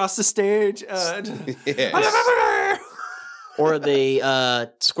jets across the stage? Yes. Or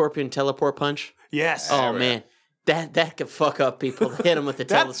the scorpion teleport punch. Yes. Oh man, that could fuck up people. Hit them with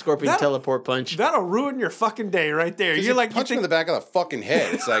the scorpion teleport punch. That'll ruin your fucking day right there. You're like, punch him in the back of the fucking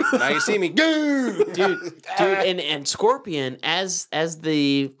head. It's like, now you see me, dude. dude, and Scorpion as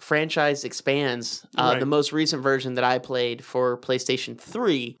the franchise expands, Right. the most recent version that I played for PlayStation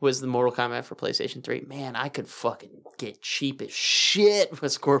 3 was the Mortal Kombat for PlayStation 3. Man, I could fucking get cheap as shit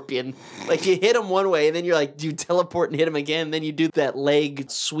with Scorpion. Like you hit him one way, and then you're like, you teleport and hit him again. And then you do that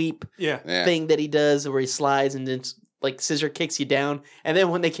leg sweep yeah. Yeah. thing that he does, where he slides and then like scissor kicks you down, and then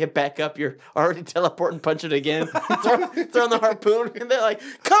when they get back up, you're already teleporting, punching again, throwing the harpoon, and they're like,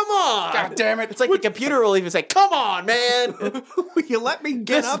 "Come on, God damn it. It's like the computer will even say, "Come on, man, Will you let me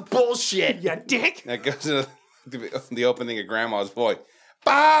get this is up? bullshit." You dick. That goes to the opening of Grandma's Boy.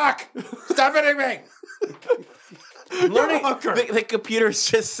 Fuck! Stop hitting me! I'm learning. fucker. The computer's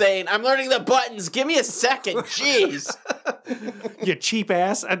just saying, "I'm learning the buttons. Give me a second." Jeez. You cheap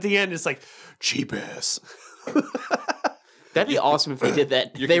ass. At the end, it's like cheap ass. That'd be awesome if they did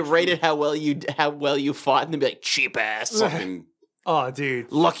that. They rated how well you fought, and they'd be like, "Cheap ass, Fucking Oh,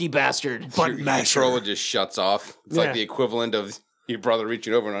 dude. lucky bastard." your controller just shuts off. It's Yeah. like the equivalent of your brother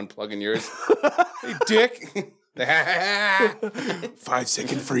reaching over and unplugging yours. Hey, dick. 5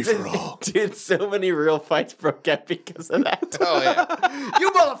 second free for all. Dude, so many real fights broke out because of that. Oh, yeah. You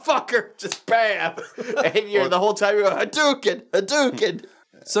motherfucker! Just bam! And you're the whole time you're going, Hadouken!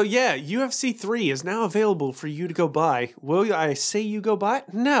 So yeah, UFC 3 is now available for you to go buy. Will I say you go buy it?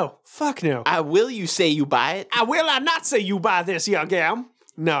 No. Fuck no. Will you say you buy it? Will I not say you buy this, young gal?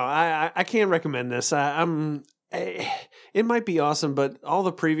 No, I can't recommend this. It might be awesome, but all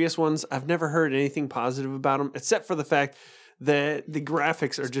the previous ones, I've never heard anything positive about them, except for the fact that the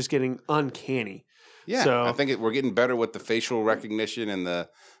graphics are just getting uncanny. Yeah, So- I think we're getting better with the facial recognition and the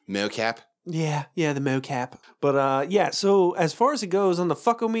mocap. Yeah, the mocap. But yeah, so as far as it goes on the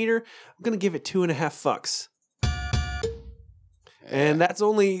fuckometer, I'm gonna give it 2.5 fucks. And that's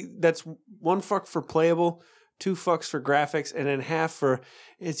 1 fuck for playable, 2 fucks for graphics, and then half for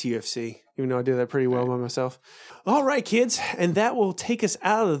it's UFC. Even though I do that pretty well by myself. All right, kids, and that will take us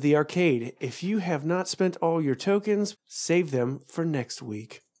out of the arcade. If you have not spent all your tokens, save them for next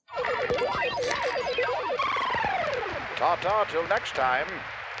week. Ta-ta till next time,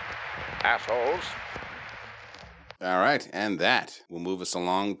 assholes. All right, and that will move us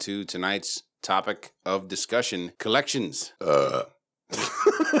along to tonight's topic of discussion: collections. Do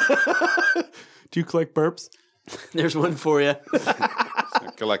you collect burps? There's one for you.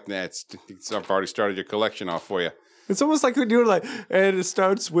 Collect that. I've already started your collection off for you. It's almost like we're doing like, and it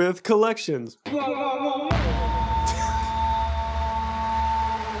starts with collections.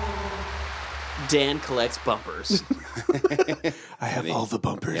 Dan collects bumpers. I have all the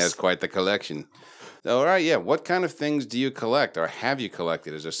bumpers. He has quite the collection. All right, yeah. What kind of things do you collect, or have you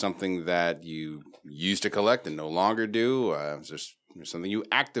collected? Is there something that you used to collect and no longer do? Is there something you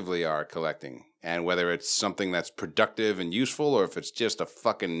actively are collecting? And whether it's something that's productive and useful, or if it's just a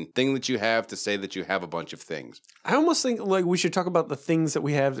fucking thing that you have to say that you have a bunch of things. I almost think like we should talk about the things that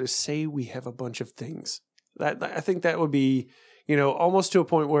we have to say we have a bunch of things. That I think that would be, almost to a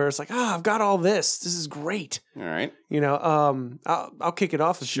point where it's like, I've got all this. This is great. All right. I'll kick it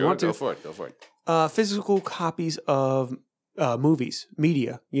off if you want to. Go for it. Physical copies of movies,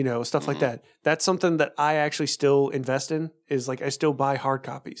 media, stuff like that. That's something that I actually still invest in. Is like I still buy hard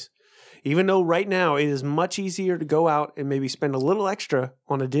copies. Even though right now it is much easier to go out and maybe spend a little extra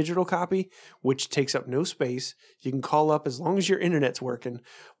on a digital copy, which takes up no space. You can call up as long as your internet's working.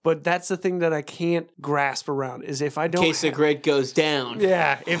 But that's the thing that I can't grasp around is if I don't... In case the grid goes down.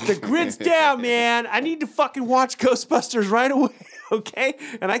 Yeah, if the grid's down, man, I need to fucking watch Ghostbusters right away, okay?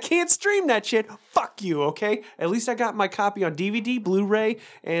 And I can't stream that shit. Fuck you, okay? At least I got my copy on DVD, Blu-ray,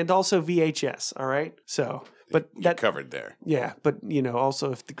 and also VHS, all right? So... But You're covered there. Yeah, but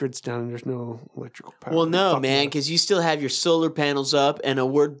also if the grid's down and there's no electrical power. Well, no, man, because you still have your solar panels up and a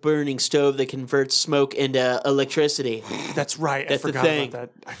wood-burning stove that converts smoke into electricity. That's right. That's I forgot the thing.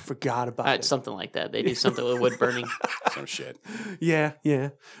 about that. I forgot about it. Something like that. They do something with wood burning. Some shit. Yeah.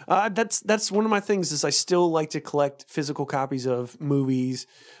 That's one of my things is I still like to collect physical copies of movies,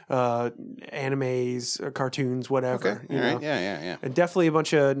 animes, cartoons, whatever. Okay. All right. Yeah. And definitely a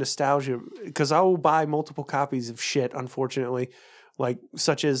bunch of nostalgia because I will buy multiple copies of shit, unfortunately. Like,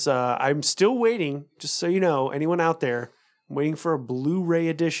 such as I'm still waiting, just so you know, anyone out there, I'm waiting for a Blu-ray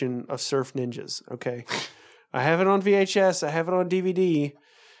edition of Surf Ninjas, okay? I have it on VHS, I have it on DVD,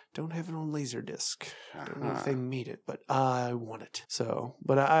 don't have it on Laserdisc. I don't know if they made it, but I want it. So,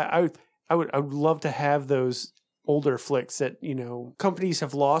 but I would love to have those older flicks that, companies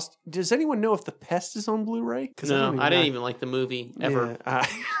have lost. Does anyone know if The Pest is on Blu-ray? No, I didn't even like the movie ever. Yeah,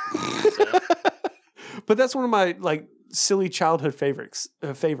 but that's one of my silly childhood favorites.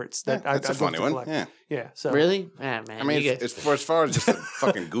 That that's a funny one. Collect. Yeah. So really, man. I mean, as far as just a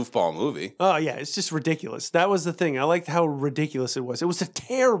fucking goofball movie. Oh yeah, it's just ridiculous. That was the thing. I liked how ridiculous it was. It was a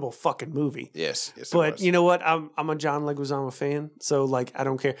terrible fucking movie. Yes. But you know what? I'm a John Leguizamo fan, so I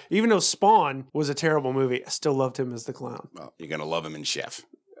don't care. Even though Spawn was a terrible movie, I still loved him as the clown. Well, you're gonna love him in Chef.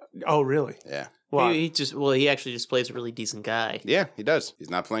 Oh really? Yeah. Well, he actually just plays a really decent guy. Yeah, he does. He's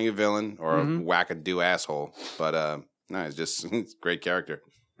not playing a villain or a wackadoo asshole, but no, he's just he's a great character.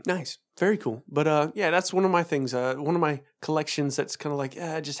 Nice. Very cool. But yeah, that's one of my things. One of my collections that's kind of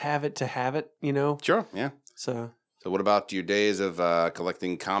I just have it to have it, Sure, yeah. So what about your days of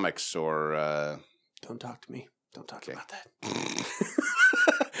collecting comics or Don't talk to me. Don't talk about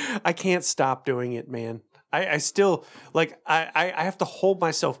that. I can't stop doing it, man. I still I have to hold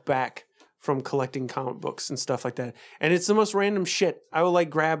myself back from collecting comic books and stuff like that. And it's the most random shit. I will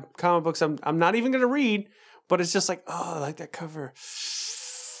grab comic books I'm not even going to read, but it's just oh, I like that cover.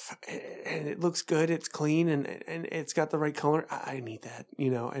 And it looks good. It's clean and it's got the right color. I need that,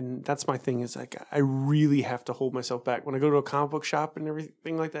 and that's my thing is I really have to hold myself back when I go to a comic book shop and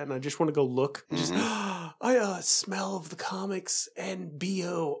everything like that. And I just want to go look. Just, I smell of the comics and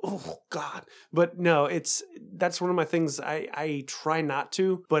BO. Oh God. But no, that's one of my things. I try not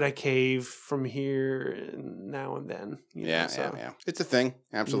to, but I cave from here now and then. Yeah. It's a thing.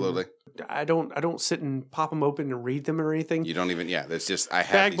 Absolutely. I don't sit and pop them open and read them or anything. You don't even. Yeah. That's just I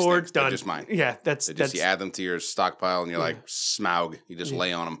have these board things. done. They're just mine. Yeah, that's you add them to your stockpile and you're like Smaug. You just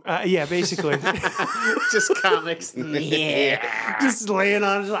lay on them. Yeah, basically. Just comics. Yeah. Just laying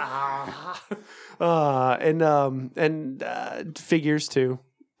on it. And figures too.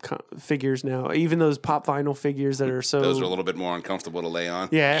 Figures now. Even those pop vinyl figures that are so. Those are a little bit more uncomfortable to lay on.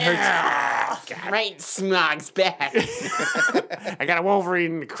 Yeah, it hurts. Right, Smog's back. I got a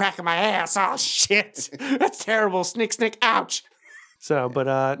Wolverine in the crack of my ass. Oh shit, that's terrible. Snick, ouch. So, but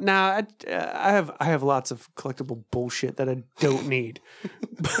I have lots of collectible bullshit that I don't need,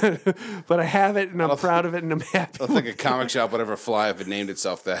 but I have it and I'm proud of it and I'm happy. I don't think a comic shop would ever fly if it named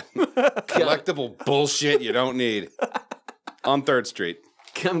itself that. Collectible bullshit you don't need on 3rd Street.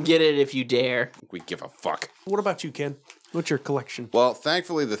 Come get it if you dare. We give a fuck. What about you, Ken? What's your collection? Well,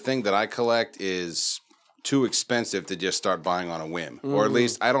 thankfully, the thing that I collect is too expensive to just start buying on a whim. Or at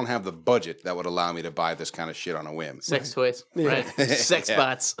least I don't have the budget that would allow me to buy this kind of shit on a whim. Sex toys. Right. Sex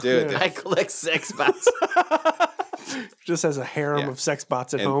bots. Dude. I collect sex bots. Just has a harem of sex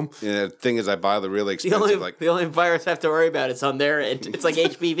bots at home. The thing is, I buy the really expensive. The only virus I have to worry about is on their end. It's like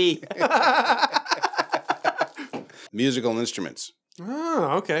HPV. Musical instruments.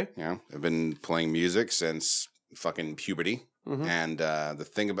 Oh, okay. You know, I've been playing music since fucking puberty. Mhm. And the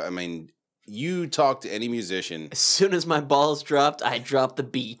thing about, I mean, you talk to any musician. As soon as my balls dropped, I dropped the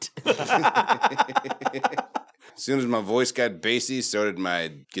beat. As soon as my voice got bassy, so did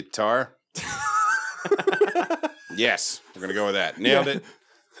my guitar. Yes, we're gonna go with that. Nailed it.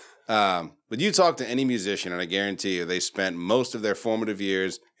 But you talk to any musician, and I guarantee you, they spent most of their formative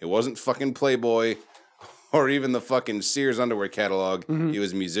years. It wasn't fucking Playboy or even the fucking Sears underwear catalog. It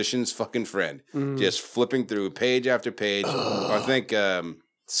was musician's fucking friend, just flipping through page after page. I think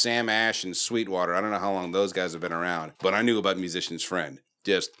Sam Ash and Sweetwater. I don't know how long those guys have been around, but I knew about musician's friend.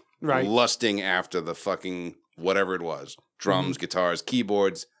 Just lusting after the fucking whatever it was: drums, guitars,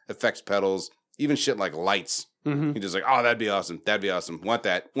 keyboards, effects pedals, even shit like lights. You're just like, oh, that'd be awesome. That'd be awesome. Want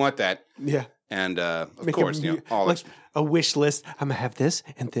that. Want that. Yeah. And of Make course, a, you know, all like a wish list. I'm gonna have this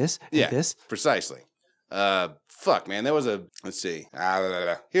and this and this. Precisely. Fuck, man. There was a, let's see.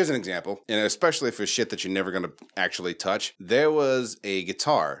 Here's an example, and especially for shit that you're never going to actually touch. There was a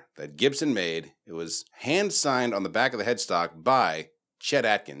guitar that Gibson made. It was hand signed on the back of the headstock by Chet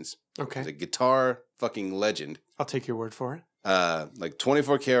Atkins. Okay. He's a guitar fucking legend. I'll take your word for it. Like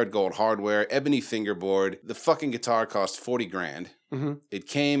 24 karat gold hardware, ebony fingerboard. The fucking guitar cost $40,000. It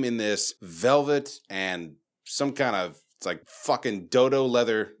came in this velvet and some kind of, it's like fucking dodo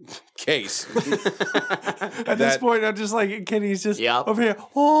leather case. At this point, I'm just like, Kenny's just Yep. over here.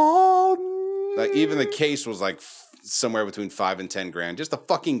 Oh, Like even the case was like somewhere between $5,000 and $10,000. Just the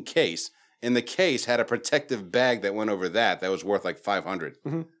fucking case. And the case had a protective bag that went over that was worth like $500.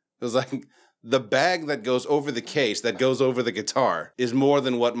 It was like the bag that goes over the case that goes over the guitar is more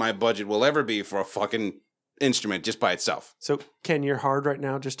than what my budget will ever be for a fucking instrument just by itself. So, Ken, you're hard right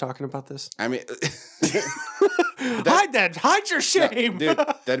now just talking about this. I mean, Hide that. Hide your shame. dude,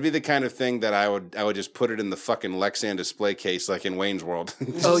 that'd be the kind of thing that I would just put it in the fucking Lexan display case like in Wayne's World.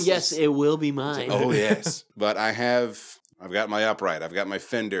 Oh, yes, it will be mine. Oh, yes. But I've got my upright. I've got my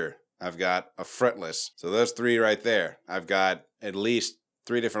Fender. I've got a fretless. So those three right there. I've got at least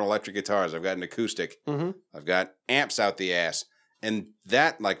 3 different electric guitars. I've got an acoustic. I've got amps out the ass. And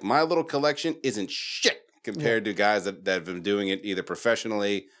that, like, my little collection isn't shit compared to guys that have been doing it either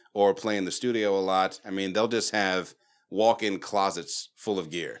professionally or play in the studio a lot. I mean, they'll just have walk-in closets full of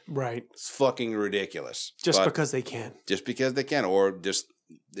gear. Right. It's fucking ridiculous. Just But because they can. just because they can, or just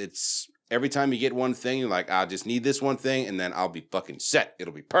it's every time you get one thing, you're like, I just need this one thing, and then I'll be fucking set.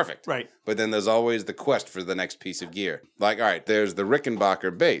 It'll be perfect. Right. But then there's always the quest for the next piece of gear. Like, all right, there's the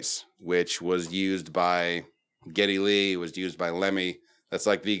Rickenbacker bass, which was used by Geddy Lee, was used by Lemmy. That's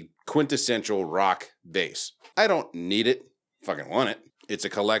like the quintessential rock bass. I don't need it. Fucking want it. It's a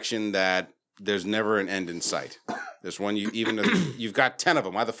collection that there's never an end in sight. This one, you've got 10 of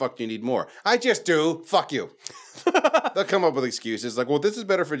them. Why the fuck do you need more? I just do. Fuck you. They'll come up with excuses like, well, this is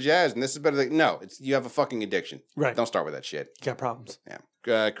better for jazz and this is better. No, you have a fucking addiction. Right. Don't start with that shit. You got problems.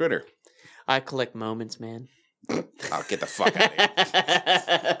 Yeah. Critter. I collect moments, man. I'll get the fuck out of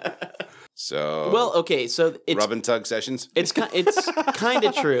here. So. Well, okay, so it's rub and tug sessions. it's kind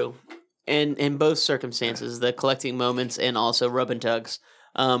of true, and in both circumstances, the collecting moments and also rub and tugs.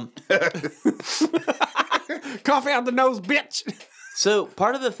 Coffee out the nose, bitch. So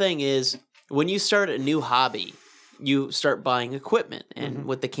part of the thing is when you start a new hobby, you start buying equipment, and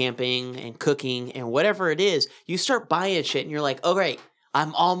with the camping and cooking and whatever it is, you start buying shit, and you're like, oh great,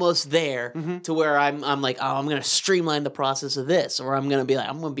 I'm almost there to where I'm like, oh, I'm gonna streamline the process of this, or I'm gonna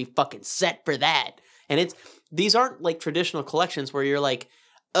be fucking set for that. And these aren't like traditional collections where you're like,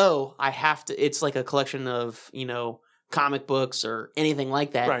 oh, I have to. It's like a collection of comic books or anything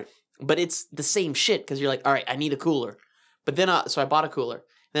like that. Right. But it's the same shit because you're like, all right, I need a cooler. But then, so I bought a cooler.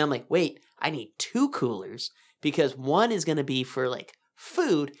 Then I'm like, wait, I need 2 coolers because one is going to be for like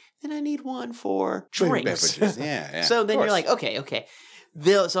food. Then I need one for drinks. Beverages. Yeah. So then Of you're course. like, okay.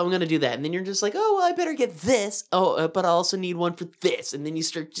 So I'm going to do that. And then you're just like, oh, well, I better get this. Oh, but I also need one for this. And then you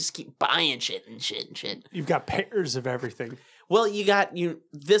just keep buying shit and shit. You've got pairs of everything. Well, you got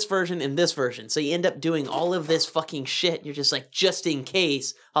this version and this version. So you end up doing all of this fucking shit. You're just like, just in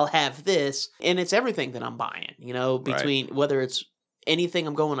case I'll have this. And it's everything that I'm buying, between whether it's anything if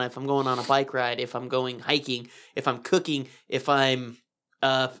I'm going on a bike ride, if I'm going hiking, if I'm cooking, if I'm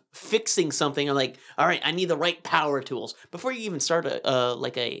fixing something. I'm like, all right, I need the right power tools. Before you even start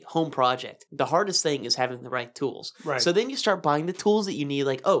a home project, the hardest thing is having the right tools. Right. So then you start buying the tools that you need.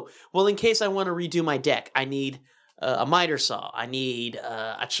 Like, oh, well, in case I want to redo my deck, I need a miter saw. I need,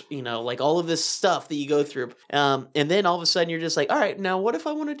 like all of this stuff that you go through. And then all of a sudden you're just like, all right, now what if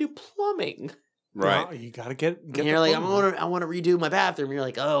I want to do plumbing? Right. No, you got to get And you're like, I want to redo my bathroom. You're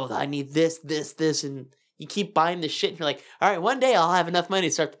like, oh, I need this, and you keep buying this shit, and you're like, all right, one day I'll have enough money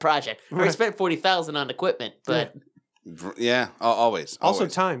to start the project. I already spent $40,000 on equipment, but Yeah, always. Also,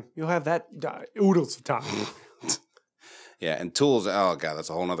 always. time. You'll have that oodles of time. Yeah, and tools. Oh god, that's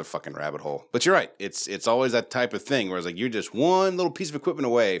a whole nother fucking rabbit hole. But you're right. It's always that type of thing where it's like you're just one little piece of equipment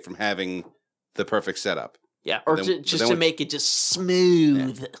away from having the perfect setup. yeah, or Then- but just then to when- make it just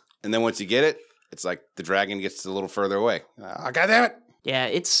smooth. And then once you get it, it's like the dragon gets a little further away. Oh, god damn it! Yeah,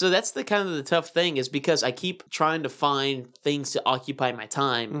 it's so that's the kind of the tough thing is because I keep trying to find things to occupy my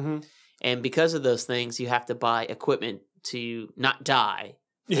time, Mm-hmm. and because of those things, you have to buy equipment to not die.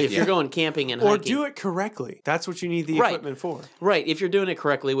 If Yeah. you're going camping and Or hiking, do it correctly. That's what you need the Right. equipment for. right. If you're doing it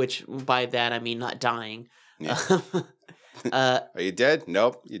correctly, which by that I mean not dying. Yeah. uh, Are you dead?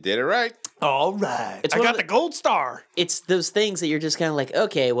 Nope, you did it right. All right. It's I one got of the gold star. it's those things that you're just kind of like,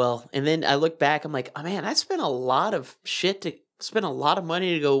 okay, well, and then I look back, I'm like, oh man, I spent a lot of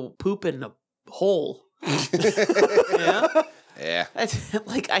money to go poop in a hole. Yeah. Yeah. I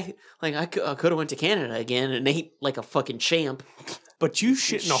could have went to Canada again and ate like a fucking champ, But you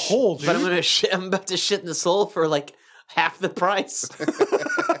shit in a hole, dude. but I'm about to shit in the soul for like half the price.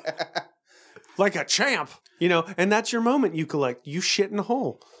 Like a champ. You know, and that's your moment you collect. You shit in a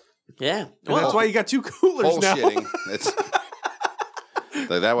hole. Yeah, And that's why you got 2 coolers now. Bullshitting. It's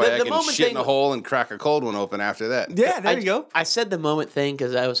like that way The I can moment shit in thing- a hole and crack a cold one open after that. Yeah, there you go. I said the moment thing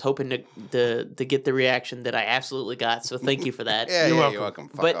because I was hoping to get the reaction that I absolutely got. So thank you for that. Yeah, You're yeah, welcome. you're welcome.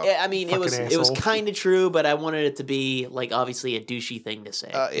 Fuck But off. I mean, it Fucking was asshole. kind of true, but I wanted it to be like obviously a douchey thing to say.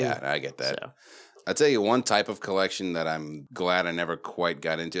 Yeah, I get that. So I'll tell you one type of collection that I'm glad I never quite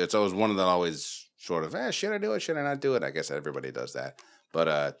got into. It's always one that always sort of, should I do it? Should I not do it? I guess everybody does that.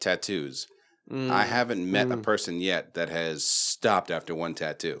 But tattoos. I haven't met a person yet that has stopped after one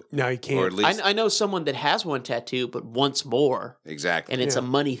tattoo. No, you Or at can't. least, I know someone that has one tattoo, but wants more, exactly. and it's a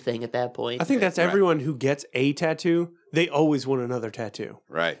money thing at that point. I think that's Right. everyone who gets a tattoo. They always want another tattoo.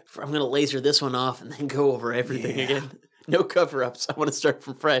 Right. I'm gonna laser this one off and then go over everything again. No cover ups. I want to start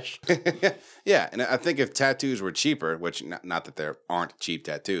from fresh. Yeah, and I think if tattoos were cheaper, which not that there aren't cheap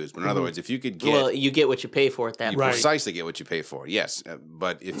tattoos, but in other words, if you could get Well, you get what you pay for at that you point. Right. precisely get what you pay for. Yes,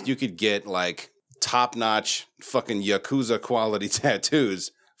 but if you could get like top-notch fucking Yakuza quality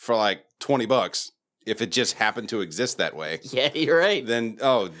tattoos for like $20, if it just happened to exist that way, Yeah, you're right. then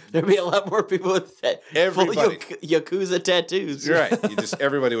There'd be a lot more people with that full Everybody. Yakuza tattoos. you're right.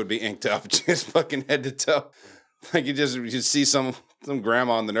 Everybody would be inked up, just fucking head to toe. Like you see some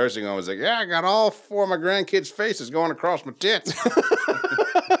grandma in the nursing home was like, yeah, I got all 4 of my grandkids' faces going across my tits.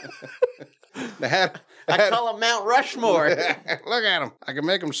 I call them Mount Rushmore Look at them. I can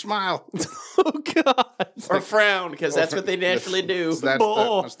make them smile. Oh, God. or frown because that's what they naturally do.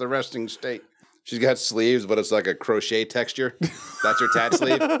 That's the resting state. She's got sleeves, but it's like a crochet texture. That's her tat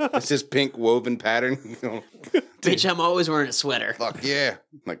sleeve. It's this pink woven pattern. Bitch, I'm always wearing a sweater. Fuck yeah.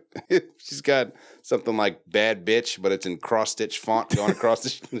 Like she's got something like bad bitch, but it's in cross stitch font going across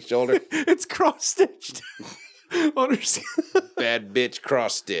the shoulder. It's cross stitched on her skin. Bad bitch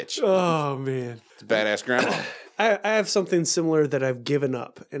cross stitch. Oh, man. It's a badass grandma. I have something similar that I've given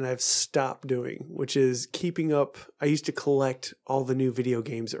up and I've stopped doing, which is keeping up. I used to collect all the new video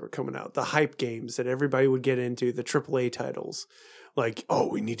games that were coming out, the hype games that everybody would get into, the AAA titles. Like, oh,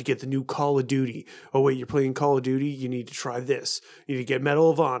 we need to get the new Call of Duty. Oh, wait, you're playing Call of Duty? You need to try this. You need to get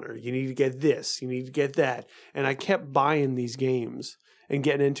Medal of Honor. You need to get this. You need to get that. And I kept buying these games and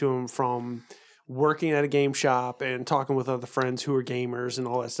getting into them from working at a game shop and talking with other friends who are gamers and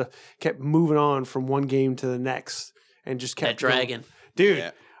all that stuff. Kept moving on from one game to the next and just kept That dragon. Dude.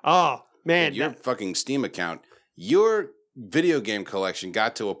 Yeah. Oh, man. Your that- fucking Steam account, your video game collection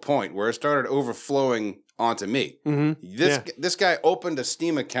got to a point where it started overflowing onto me. Mhm. This guy opened a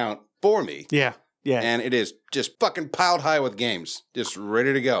Steam account for me. Yeah. Yeah. And it is just fucking piled high with games, just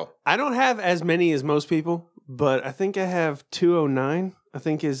ready to go. I don't have as many as most people, but I think I have 209. I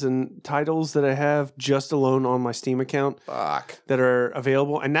think is in titles that I have just alone on my Steam account Fuck. that are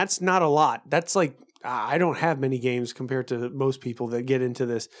available, and that's not a lot. That's like I don't have many games compared to most people that get into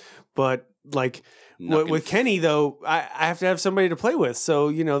this, but like with Kenny though, I have to have somebody to play with. So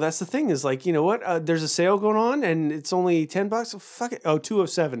you know that's the thing is like you know what? There's a sale going on and it's only $10. So fuck it. Oh,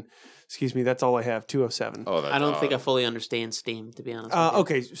 207. Excuse me, that's all I have. 207. Oh, I don't think I fully understand Steam, to be honest. with you.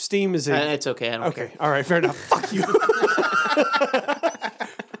 Okay, Steam is in. It's okay. I don't Okay, care. all right, fair enough. Fuck you.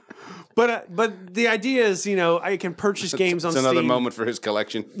 But the idea is, you know, I can purchase games on It's Steam. another moment for his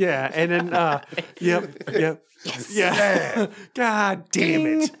collection. Yeah, and then yep. Yeah. God damn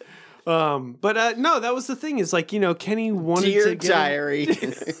it. But no, that was the thing. Is like, Kenny wanted Dear to get diary.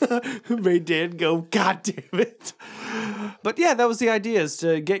 They did go, God damn it. But yeah, that was the idea, is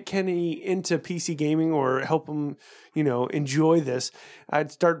to get Kenny into PC gaming or help him, enjoy this.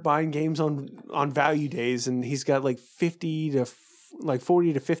 I'd start buying games on value days, and he's got like 40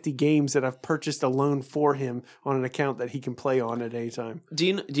 to 50 games that I've purchased alone for him on an account that he can play on at any time. Do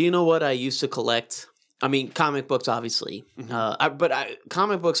you know what I used to collect? I mean, comic books, obviously. But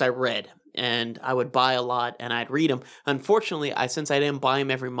comic books I read, and I would buy a lot, and I'd read them. Unfortunately, since I didn't buy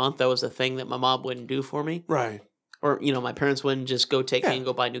them every month, that was a thing that my mom wouldn't do for me. Right. Or, my parents wouldn't just go take me and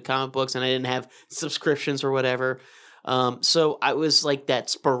go buy new comic books, and I didn't have subscriptions or whatever. So I was like that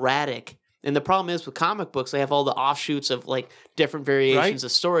sporadic. And the problem is with comic books, they have all the offshoots of like different variations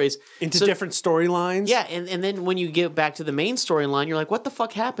of stories. Into different storylines. Yeah, and then when you get back to the main storyline, you're like, what the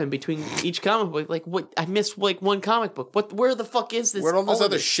fuck happened between each comic book? Like, what? I missed like one comic book. Where the fuck is this? Where'd all this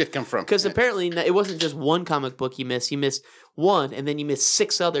other shit come from? Because apparently it wasn't just one comic book you missed. You missed one, and then you missed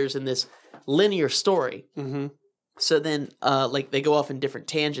 6 others in this linear story. Mm-hmm. So then, like, they go off in different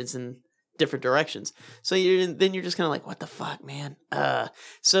tangents and different directions. So you're just kind of like, what the fuck, man?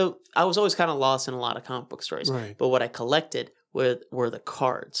 So I was always kind of lost in a lot of comic book stories. Right. But what I collected were the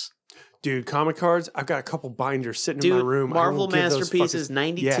cards. Dude, comic cards, I've got a couple binders sitting in my room. Marvel Masterpieces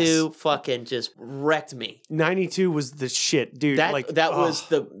 92 fucking just wrecked me. 92 was the shit, dude. That was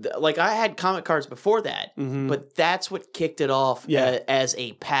the I had comic cards before that, but that's what kicked it off as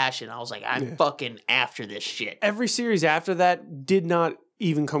a passion. I was like, I'm fucking after this shit. Every series after that did not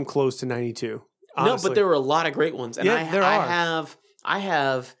even come close to 92. Honestly. No, but there were a lot of great ones. And I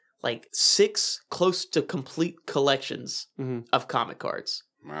have like 6 close to complete collections of comic cards.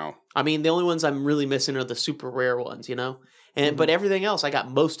 Wow. I mean, the only ones I'm really missing are the super rare ones, And but everything else, I got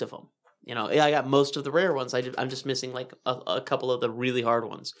most of them. I got most of the rare ones. I'm just missing like a couple of the really hard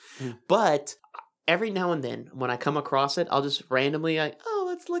ones. But every now and then, when I come across it, I'll just randomly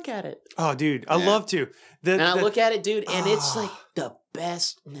let's look at it. Oh, dude, I love to. I look at it, dude, and it's like the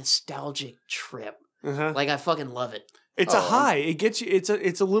best nostalgic trip. Like, I fucking love it. It's a high. It gets you. It's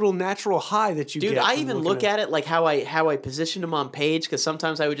a little natural high that you get. Dude, I even look at it like how I positioned them on page, because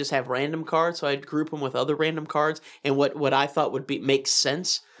sometimes I would just have random cards, so I'd group them with other random cards and what I thought would make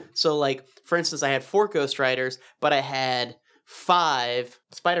sense. So, like, for instance, I had 4 Ghost Riders, but I had 5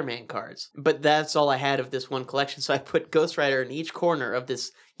 Spider-Man cards. But that's all I had of this one collection. So I put Ghost Rider in each corner of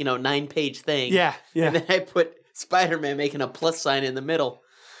this, 9-page thing. Yeah. And then I put Spider-Man making a plus sign in the middle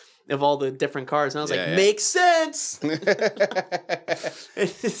of all the different cards. And I was like, makes sense. And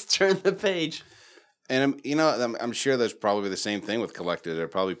just turn the page. And, I'm sure there's probably the same thing with collectors. There are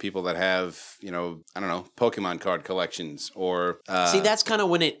probably people that have, I don't know, Pokemon card collections or... See, that's kind of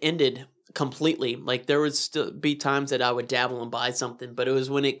when it ended completely. Like, there would still be times that I would dabble and buy something, but it was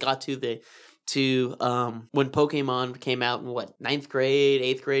when it got to when Pokemon came out in 9th grade,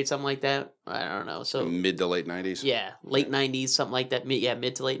 8th grade, something like that. I don't know. So mid to late 90s. Yeah, late 90s, something like that.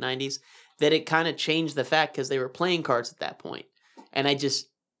 Mid to late 90s. That it kind of changed the fact, because they were playing cards at that point, and I just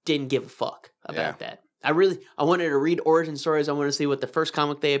didn't give a fuck about that. I wanted to read origin stories. I wanted to see what the first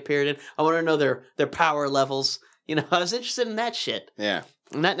comic they appeared in. I wanted to know their power levels. I was interested in that shit. Yeah.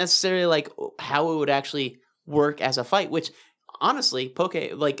 Not necessarily like how it would actually work as a fight, which honestly,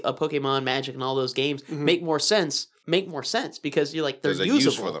 Pokemon, Magic, and all those games make more sense because you're like, they're usable.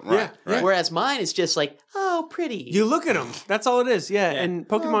 Use for them. Right. Whereas mine is just like, oh, pretty. You look at them. That's all it is. Yeah. And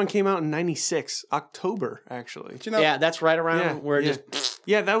Pokemon came out in 96, October, actually. Yeah, that's right around where it just...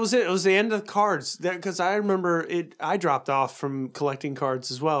 Yeah, that was it. It was the end of the cards. Because I remember I dropped off from collecting cards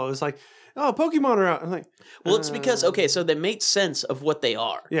as well. It was like, oh, Pokemon are out. I'm like, well, it's because, so they make sense of what they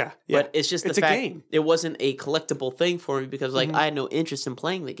are. Yeah. But it's just the fact a game. It wasn't a collectible thing for me because, I had no interest in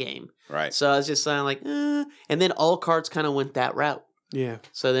playing the game. Right. So I was just like, And then all cards kind of went that route. Yeah.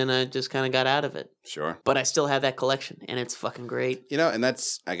 So then I just kind of got out of it. Sure. But I still have that collection, and it's fucking great. And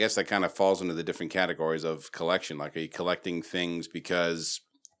I guess that kind of falls into the different categories of collection. Like, are you collecting things because...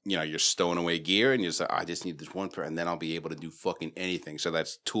 you're stowing away gear and you're just like, I just need this one pair and then I'll be able to do fucking anything. So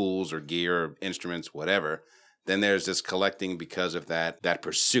that's tools or gear or instruments, whatever. Then there's this collecting because of that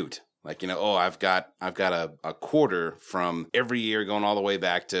pursuit. Like, I've got a quarter from every year going all the way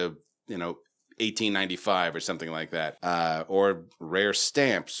back to, 1895 or something like that. Or rare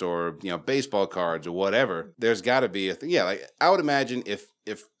stamps or, baseball cards or whatever. There's got to be a thing. Yeah, like I would imagine if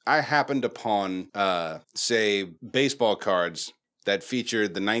I happened upon, say, baseball cards that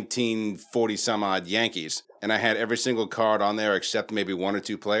featured the 1940 some odd Yankees, and I had every single card on there except maybe one or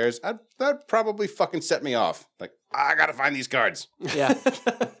two players, that'd probably fucking set me off. Like, I gotta find these cards. Yeah.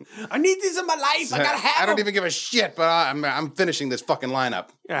 I need these in my life. I gotta have I don't them. even give a shit, but I'm finishing this fucking lineup.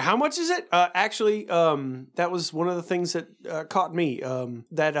 Yeah, how much is it? Actually, that was one of the things that caught me.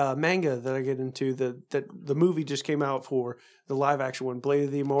 That manga that I get into, that the movie just came out for, the live action one, Blade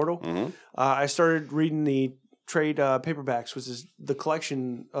of the Immortal. Mm-hmm. I started reading the trade paperbacks, which is the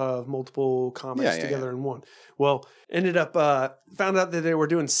collection of multiple comics together in one. Well, ended up found out that they were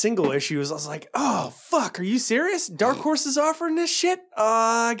doing single issues. I was like, oh fuck, are you serious? Dark Horse is offering this shit?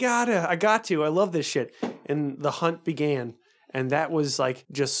 I got to. I love this shit. And the hunt began. And that was like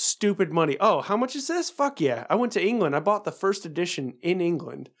just stupid money. Oh, how much is this? Fuck yeah. I went to England. I bought the first edition in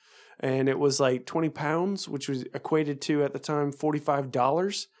England. And it was like £20, which was equated to at the time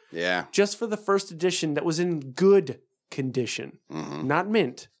 $45. Yeah. Just for the first edition that was in good condition. Not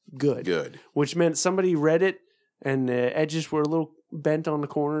mint, good. Good. Which meant somebody read it and the edges were a little bent on the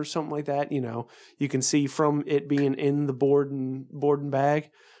corners, something like that. You know, you can see from it being in the board and bag.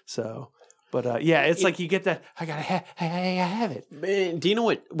 So, but yeah, it's like you get that, I have it. Man, do you know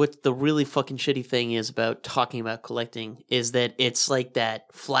what the really fucking shitty thing is about talking about collecting is that it's like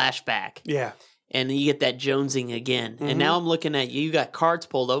that flashback. Yeah. And then you get that jonesing again. And now I'm looking at you got cards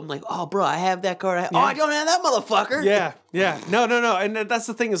pulled up. I'm like, oh, bro, I have that card. Oh, I don't have that motherfucker. Yeah. No. And that's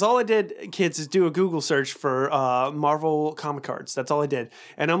the thing is all I did, kids, is do a Google search for Marvel comic cards. That's all I did.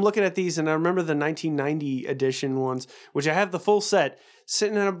 And I'm looking at these, and I remember the 1990 edition ones, which I have the full set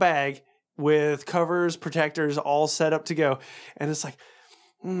sitting in a bag with covers, protectors, all set up to go. And it's like,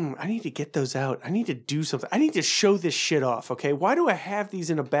 I need to get those out. I need to do something. I need to show this shit off, okay? Why do I have these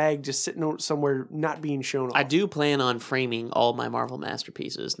in a bag just sitting somewhere not being shown off? I do plan on framing all my Marvel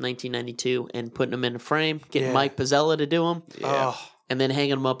masterpieces, 1992, and putting them in a frame, getting Mike Pizzella to do them, and then hanging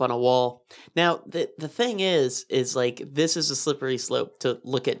them up on a wall. Now, the thing is like, this is a slippery slope to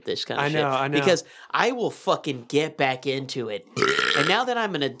look at this kind of shit. I know. Because I will fucking get back into it. And now that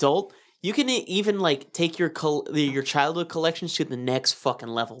I'm an adult, you can even like take your childhood collections to the next fucking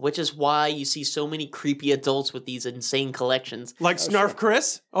level, which is why you see so many creepy adults with these insane collections. Like Snarf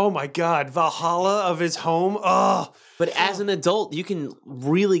Chris? Oh my God. Valhalla of his home? Oh. But as an adult, you can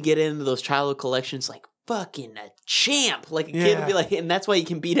really get into those childhood collections like fucking a champ. Like a kid would be like, and that's why you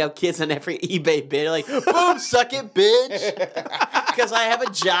can beat out kids on every eBay bid. Like, boom, suck it, bitch. Because I have a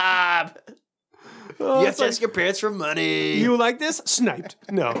job. You have to ask your parents for money. You like this? Sniped.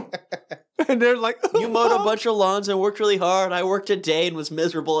 No. And they're like, you mowed a bunch of lawns and worked really hard. I worked a day and was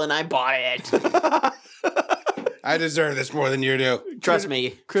miserable and I bought it. I deserve this more than you do. Trust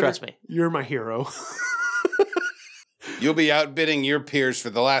me. Trust me. You're my hero. You'll be outbidding your peers for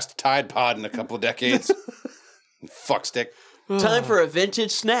the last Tide Pod in a couple of decades. Fuckstick. Time for a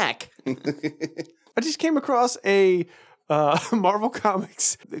vintage snack. I just came across a Marvel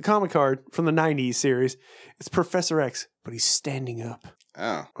Comics comic card from the 90s series. It's Professor X, but he's standing up.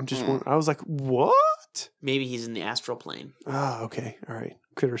 Oh. I'm just I was like, what? Maybe he's in the astral plane. Oh, okay. All right.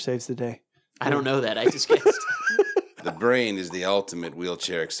 Critter saves the day. I don't know that. I just guessed. The brain is the ultimate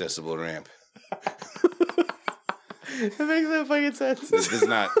wheelchair accessible ramp. That makes no fucking sense. This does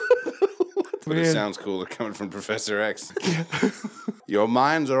not. But it sounds cooler coming from Professor X. Your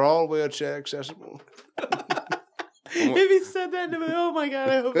minds are all wheelchair accessible. If he said that to me, oh my God,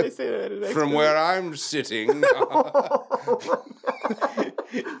 I hope they say that next From where I'm sitting.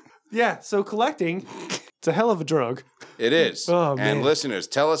 Yeah, so collecting, it's a hell of a drug. It is. Oh, man. And listeners,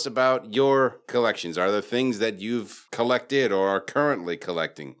 tell us about your collections. Are there things that you've collected or are currently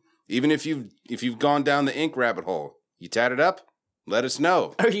collecting? Even if you've gone down the ink rabbit hole, you tatted up? Let us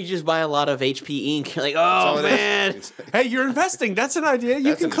know. Or you just buy a lot of HP ink. You're like, oh, man. Hey, you're investing. That's an idea.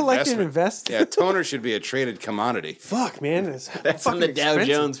 You can collect and invest. Yeah, toner should be a traded commodity. Fuck, man. That's on the Dow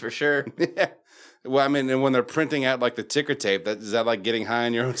Jones for sure. Yeah. Well, I mean, and when they're printing out like the ticker tape, is that like getting high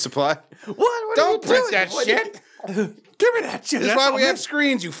on your own supply? What Don't are you print doing? that shit. Give me that shit. That's why we have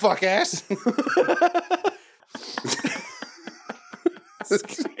screens, you fuck ass.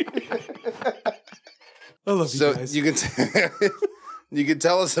 I love you So guys. you can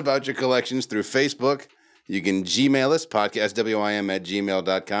tell us about your collections through Facebook. You can Gmail us,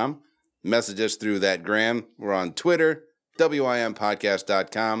 podcastwim@gmail.com. Message us through that gram. We're on Twitter,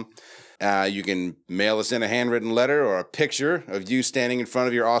 wimpodcast.com. You can mail us in a handwritten letter or a picture of you standing in front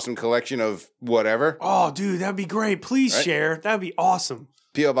of your awesome collection of whatever. Oh, dude, that'd be great. Please share. That'd be awesome.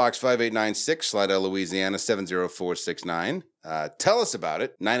 P.O. Box 5896, Slidell, Louisiana, 70469. Tell us about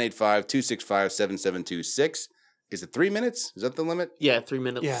it. 985-265-7726. Is it 3 minutes? Is that the limit? Yeah, 3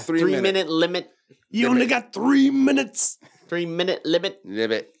 minutes. Yeah. 3 minute minute limit. You only got 3 minutes. 3-minute limit.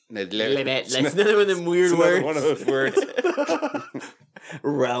 Limit. Limit. That's another one of them weird Another words. one of those words.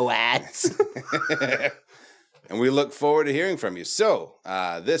 Roats. And we look forward to hearing from you. So,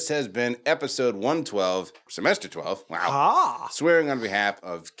 this has been episode 112, semester 12. Wow. Swearing on behalf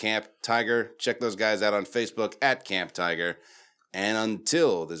of Camp Tiger. Check those guys out on Facebook at Camp Tiger. And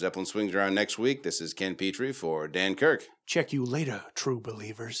until the Zeppelin swings around next week, this is Ken Petrie for Dan Kirk. Check you later, true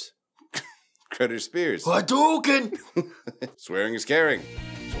believers. Critter Spears. Hadouken! Swearing is caring,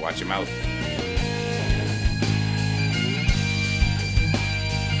 so watch your mouth.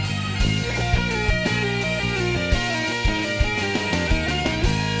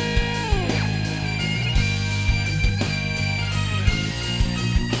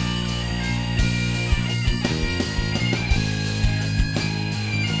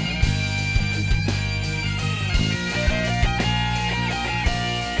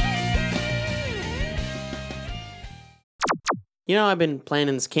 You know, I've been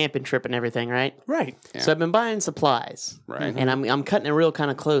planning this camping trip and everything, right? Right. Yeah. So I've been buying supplies. Right. And I'm cutting it real kind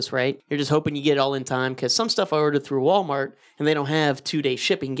of close, right? You're just hoping you get it all in time because some stuff I ordered through Walmart and they don't have 2-day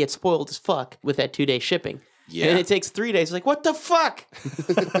shipping. Get spoiled as fuck with that 2-day shipping. Yeah. And it takes 3 days. Like, what the fuck?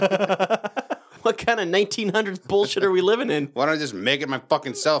 What kind of 1900s bullshit are we living in? Why don't I just make it my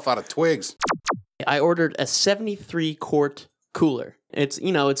fucking self out of twigs? I ordered a 73-quart cooler. It's,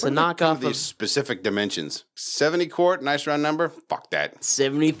 you know, it's a knockoff These of specific dimensions. 70 quart, nice round number. Fuck that.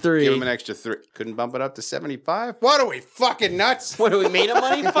 73. Give him an extra 3. Couldn't bump it up to 75? What are we, fucking nuts? What, are we made of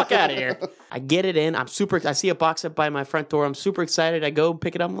money? Fuck out of here. I get it in. I see a box up by my front door. I'm super excited. I go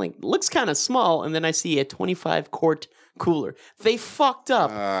pick it up. I'm like, looks kind of small. And then I see a 25-quart cooler. They fucked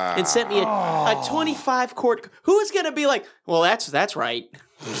up and sent me a 25-quart. Who's going to be like, well, that's right.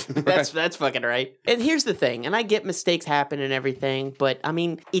 That's fucking right. And here's the thing, and I get mistakes happen and everything, but I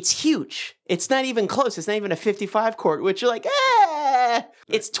mean, it's huge. It's not even close. It's not even a 55-quart, which you're like,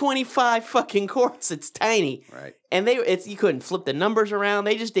 it's 25 fucking quarts. It's tiny. Right. And you couldn't flip the numbers around.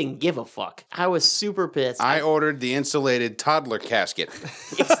 They just didn't give a fuck. I was super pissed. I ordered the insulated toddler casket.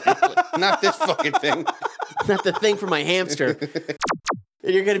 Exactly. Not this fucking thing. Not the thing for my hamster.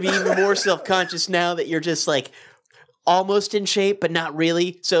 And you're going to be even more self-conscious now that you're just like almost in shape, but not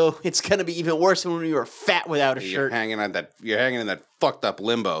really. So it's going to be even worse than when you were fat without a You're shirt. hanging in that fucked up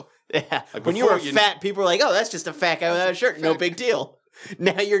limbo. Yeah. Like When you were before you- fat, people were like, oh, that's just a fat guy without a shirt. No big deal.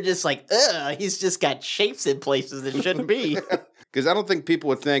 Now you're just like, ugh, he's just got shapes in places that shouldn't be. Because I don't think people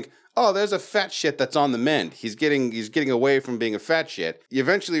would think, oh, there's a fat shit that's on the mend. He's getting away from being a fat shit. You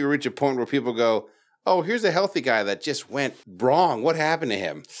eventually reach a point where people go, oh, here's a healthy guy that just went wrong. What happened to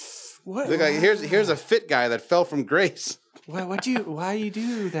him? What? Look, like, here's a fit guy that fell from grace. Why you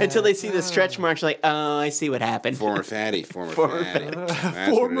do that? Until they see the stretch marks, like, oh, I see what happened. Former fatty. That's what it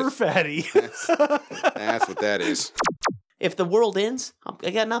Former is. fatty. That's what that is. If the world ends,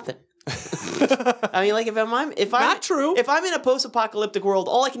 I got nothing. I mean, like if I'm Not true. If I'm in a post-apocalyptic world,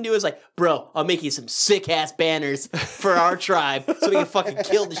 all I can do is like, bro, I'll make you some sick-ass banners for our tribe so we can fucking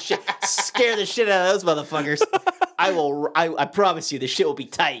kill the shit, scare the shit out of those motherfuckers. I promise you, the shit will be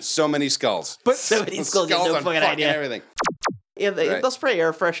tight. So many skulls. But so many skulls, you have no on fucking idea. Everything. Yeah, Right. they'll spray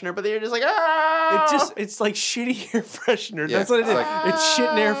air freshener, but they're just like, ah. It's like shitty air freshener. Yeah, That's what it is. it's It's shit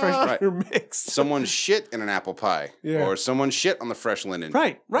and air freshener mixed. Someone shit in an apple pie. Yeah. Or someone shit on the fresh linen.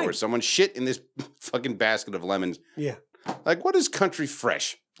 Right. Or someone shit in this fucking basket of lemons. Yeah. Like, what is country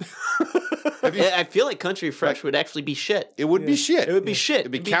fresh? I feel like country fresh would actually be shit. It would be shit. It would be shit.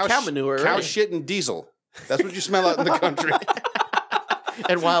 It'd be It'd be cow manure, Cow right? shit and diesel. That's what you smell out in the country.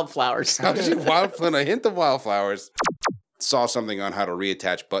 And wildflowers. Cow shit, wildflower, a hint of wildflowers. Saw something on how to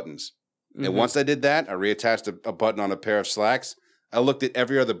reattach buttons. And once I did that, I reattached a button on a pair of slacks. I looked at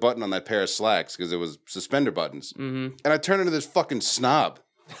every other button on that pair of slacks because it was suspender buttons. And I turned into this fucking snob.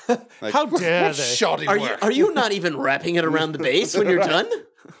 Like, How dare what they? shoddy work. Are you not even wrapping it around the base when you're done?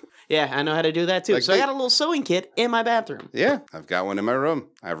 Yeah, I know how to do that too. Like So I got a little sewing kit in my bathroom. Yeah, I've got one in my room.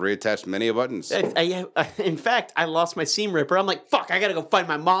 I've reattached many a buttons. In fact, I lost my seam ripper. I'm like, fuck, I gotta go find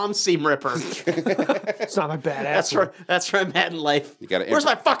my mom's seam ripper. It's not my badass. That's where I'm at in life. You gotta Where's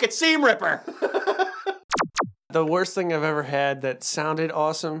my fucking seam ripper? The worst thing I've ever had that sounded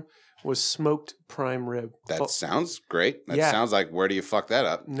awesome was smoked prime rib. That sounds great. That Yeah. sounds like, where do you fuck that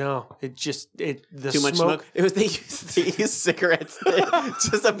up? No, the Too much smoke. It was they used cigarettes.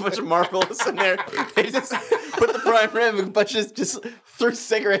 Just a bunch of marbles in there. They just put the prime rib and a bunch of just threw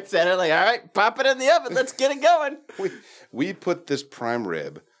cigarettes at it. Like, all right, pop it in the oven. Let's get it going. We put this prime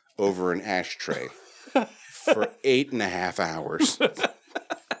rib over an ashtray for 8.5 hours.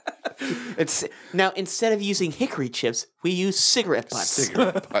 Now instead of using hickory chips, we use cigarette butts.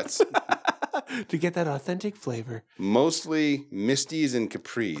 Cigarette butts. to get that authentic flavor. Mostly Misties and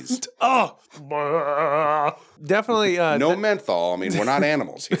Capris. Oh, definitely. No menthol. I mean, we're not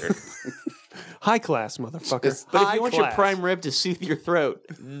animals here. High class, motherfucker. It's- But if High you want your class. prime rib to soothe your throat,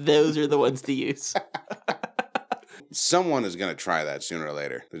 those are the ones to use. Someone is going to try that sooner or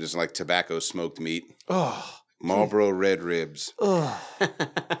later. They're just like tobacco smoked meat. Oh, Marlboro red ribs. oh.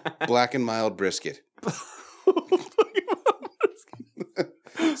 Black and mild brisket.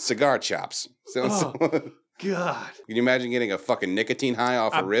 Cigar chops. God. Can you imagine getting a fucking nicotine high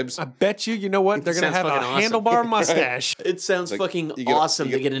off of ribs? I bet you know what? They're going to Sounds have a fucking awesome. handlebar mustache. It sounds Like, fucking you get a- awesome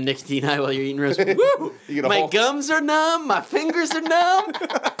you to get a nicotine high while you're eating roast. Woo! You get a My whole- gums are numb. My fingers are numb.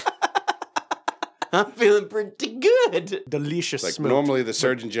 I'm feeling pretty good. Delicious Like smoked. normally the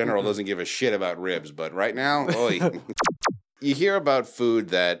Surgeon General doesn't give a shit about ribs, but right now, oy. You hear about food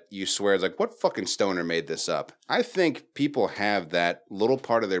that you swear is like, what fucking stoner made this up? I think people have that little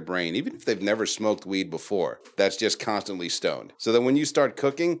part of their brain, even if they've never smoked weed before, that's just constantly stoned. So that when you start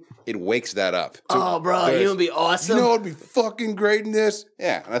cooking, it wakes that up. Oh, bro, you would be awesome. You know what'd be fucking great in this?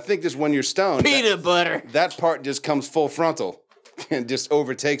 Yeah, and I think just when you're stoned, Peanut butter. that part just comes full frontal and just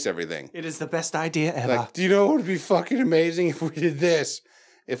overtakes everything. It is the best idea ever. Like, do you know what would be fucking amazing if we did this?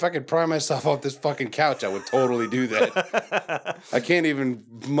 If I could pry myself off this fucking couch, I would totally do that. I can't even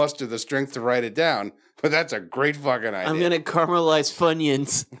muster the strength to write it down, but that's a great fucking idea. I'm going to caramelize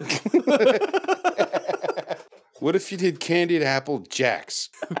Funyuns. What if you did candied apple jacks?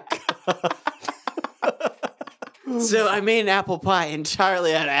 So I made an apple pie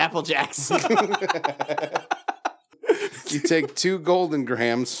entirely out of Apple Jacks. You take 2 golden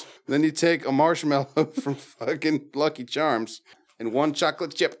grams, then you take a marshmallow from fucking Lucky Charms, and 1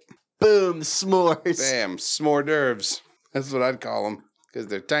 chocolate chip. Boom, s'mores. Bam, s'more derves. That's what I'd call them, because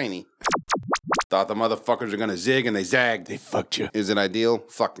they're tiny. Thought the motherfuckers were gonna zig and they zagged. They fucked you. Is it ideal?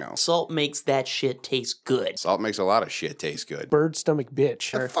 Fuck no. Salt makes that shit taste good. Salt makes a lot of shit taste good. Bird stomach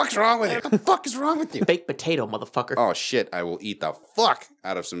bitch. What the fuck's wrong with you? What the fuck is wrong with you? Baked potato, motherfucker. Oh shit, I will eat the fuck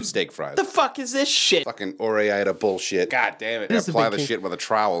out of some steak fries. The fuck is this shit? Fucking Oreida bullshit. God damn it. It is a Apply big the king. shit with a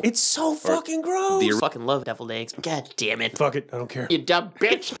trowel. It's so fucking gross. I fucking love deviled eggs. God damn it. Fuck it. I don't care. You dumb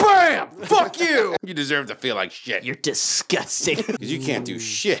bitch. Bam! Fuck you! You deserve to feel like shit. You're disgusting. Because you can't do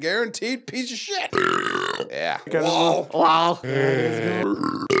shit. Guaranteed piece of shit. Yeah. Got a Whoa. Wow.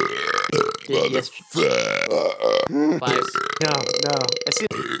 Yes. Five. No. I see-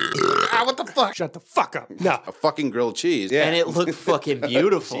 Ah, what the fuck? Shut the fuck up. No. A fucking grilled cheese. Yeah. And it looked fucking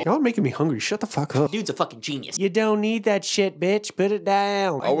beautiful. Y'all are making me hungry. Shut the fuck up. Dude's a fucking genius. You don't need that shit, bitch. Put it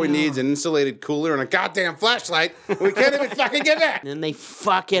down. All we need is an insulated cooler and a goddamn flashlight. We can't even fucking get that. And then they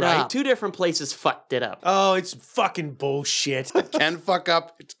fuck it up. 2 different places fucked it up. Oh, it's fucking bullshit. Can fuck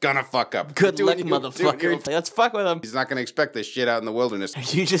up. It's gonna fuck up. Good Do luck, it, you- do it, motherfucker. you're- Let's fuck with him. He's not gonna expect this shit out in the wilderness.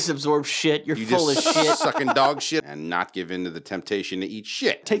 You just absorb shit. You're You full just of shit. sucking dog shit and not give in to the temptation to eat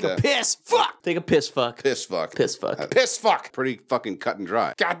shit. Take a piss. Fuck. Take a piss fuck. Piss fuck. Piss fuck. Piss fuck. Pretty fucking cut and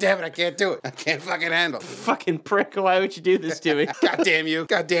dry. God damn it, I can't do it. I can't fucking handle. Fucking prick. Why would you do this to me? God damn you.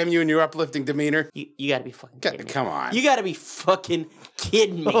 God damn you and your uplifting demeanor. You gotta be fucking kidding me. Come on. You gotta be fucking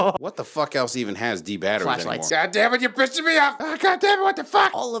kidding me. What the fuck else even has D batteries Flashlights. anymore? God damn it, you're pissing me off. Oh, God damn it, what the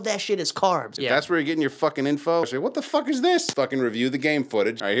fuck? All of that shit is carbs. Yeah. That's where you're getting your fucking info. Say, what the fuck is this? Fucking review the game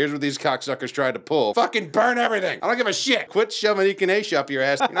footage. All right, here's what these cocksuckers tried to pull. Fucking burn everything. I don't give a shit. Quit shoving echinacea up your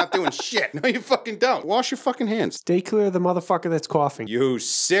ass. You're not doing shit. No, you fucking don't. Wash your fucking hands. Stay clear of the motherfucker that's coughing. You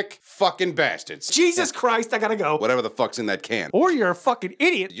sick fucking bastards. Jesus Christ, I gotta go. Whatever the fuck's in that can. Or you're a fucking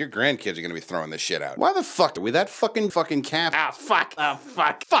idiot. Your grandkids are gonna be throwing this shit out. Why the fuck are we that fucking calf? Ah, fuck. Ah,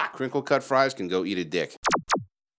 fuck. Fuck. Crinkle cut fries can go eat a dick.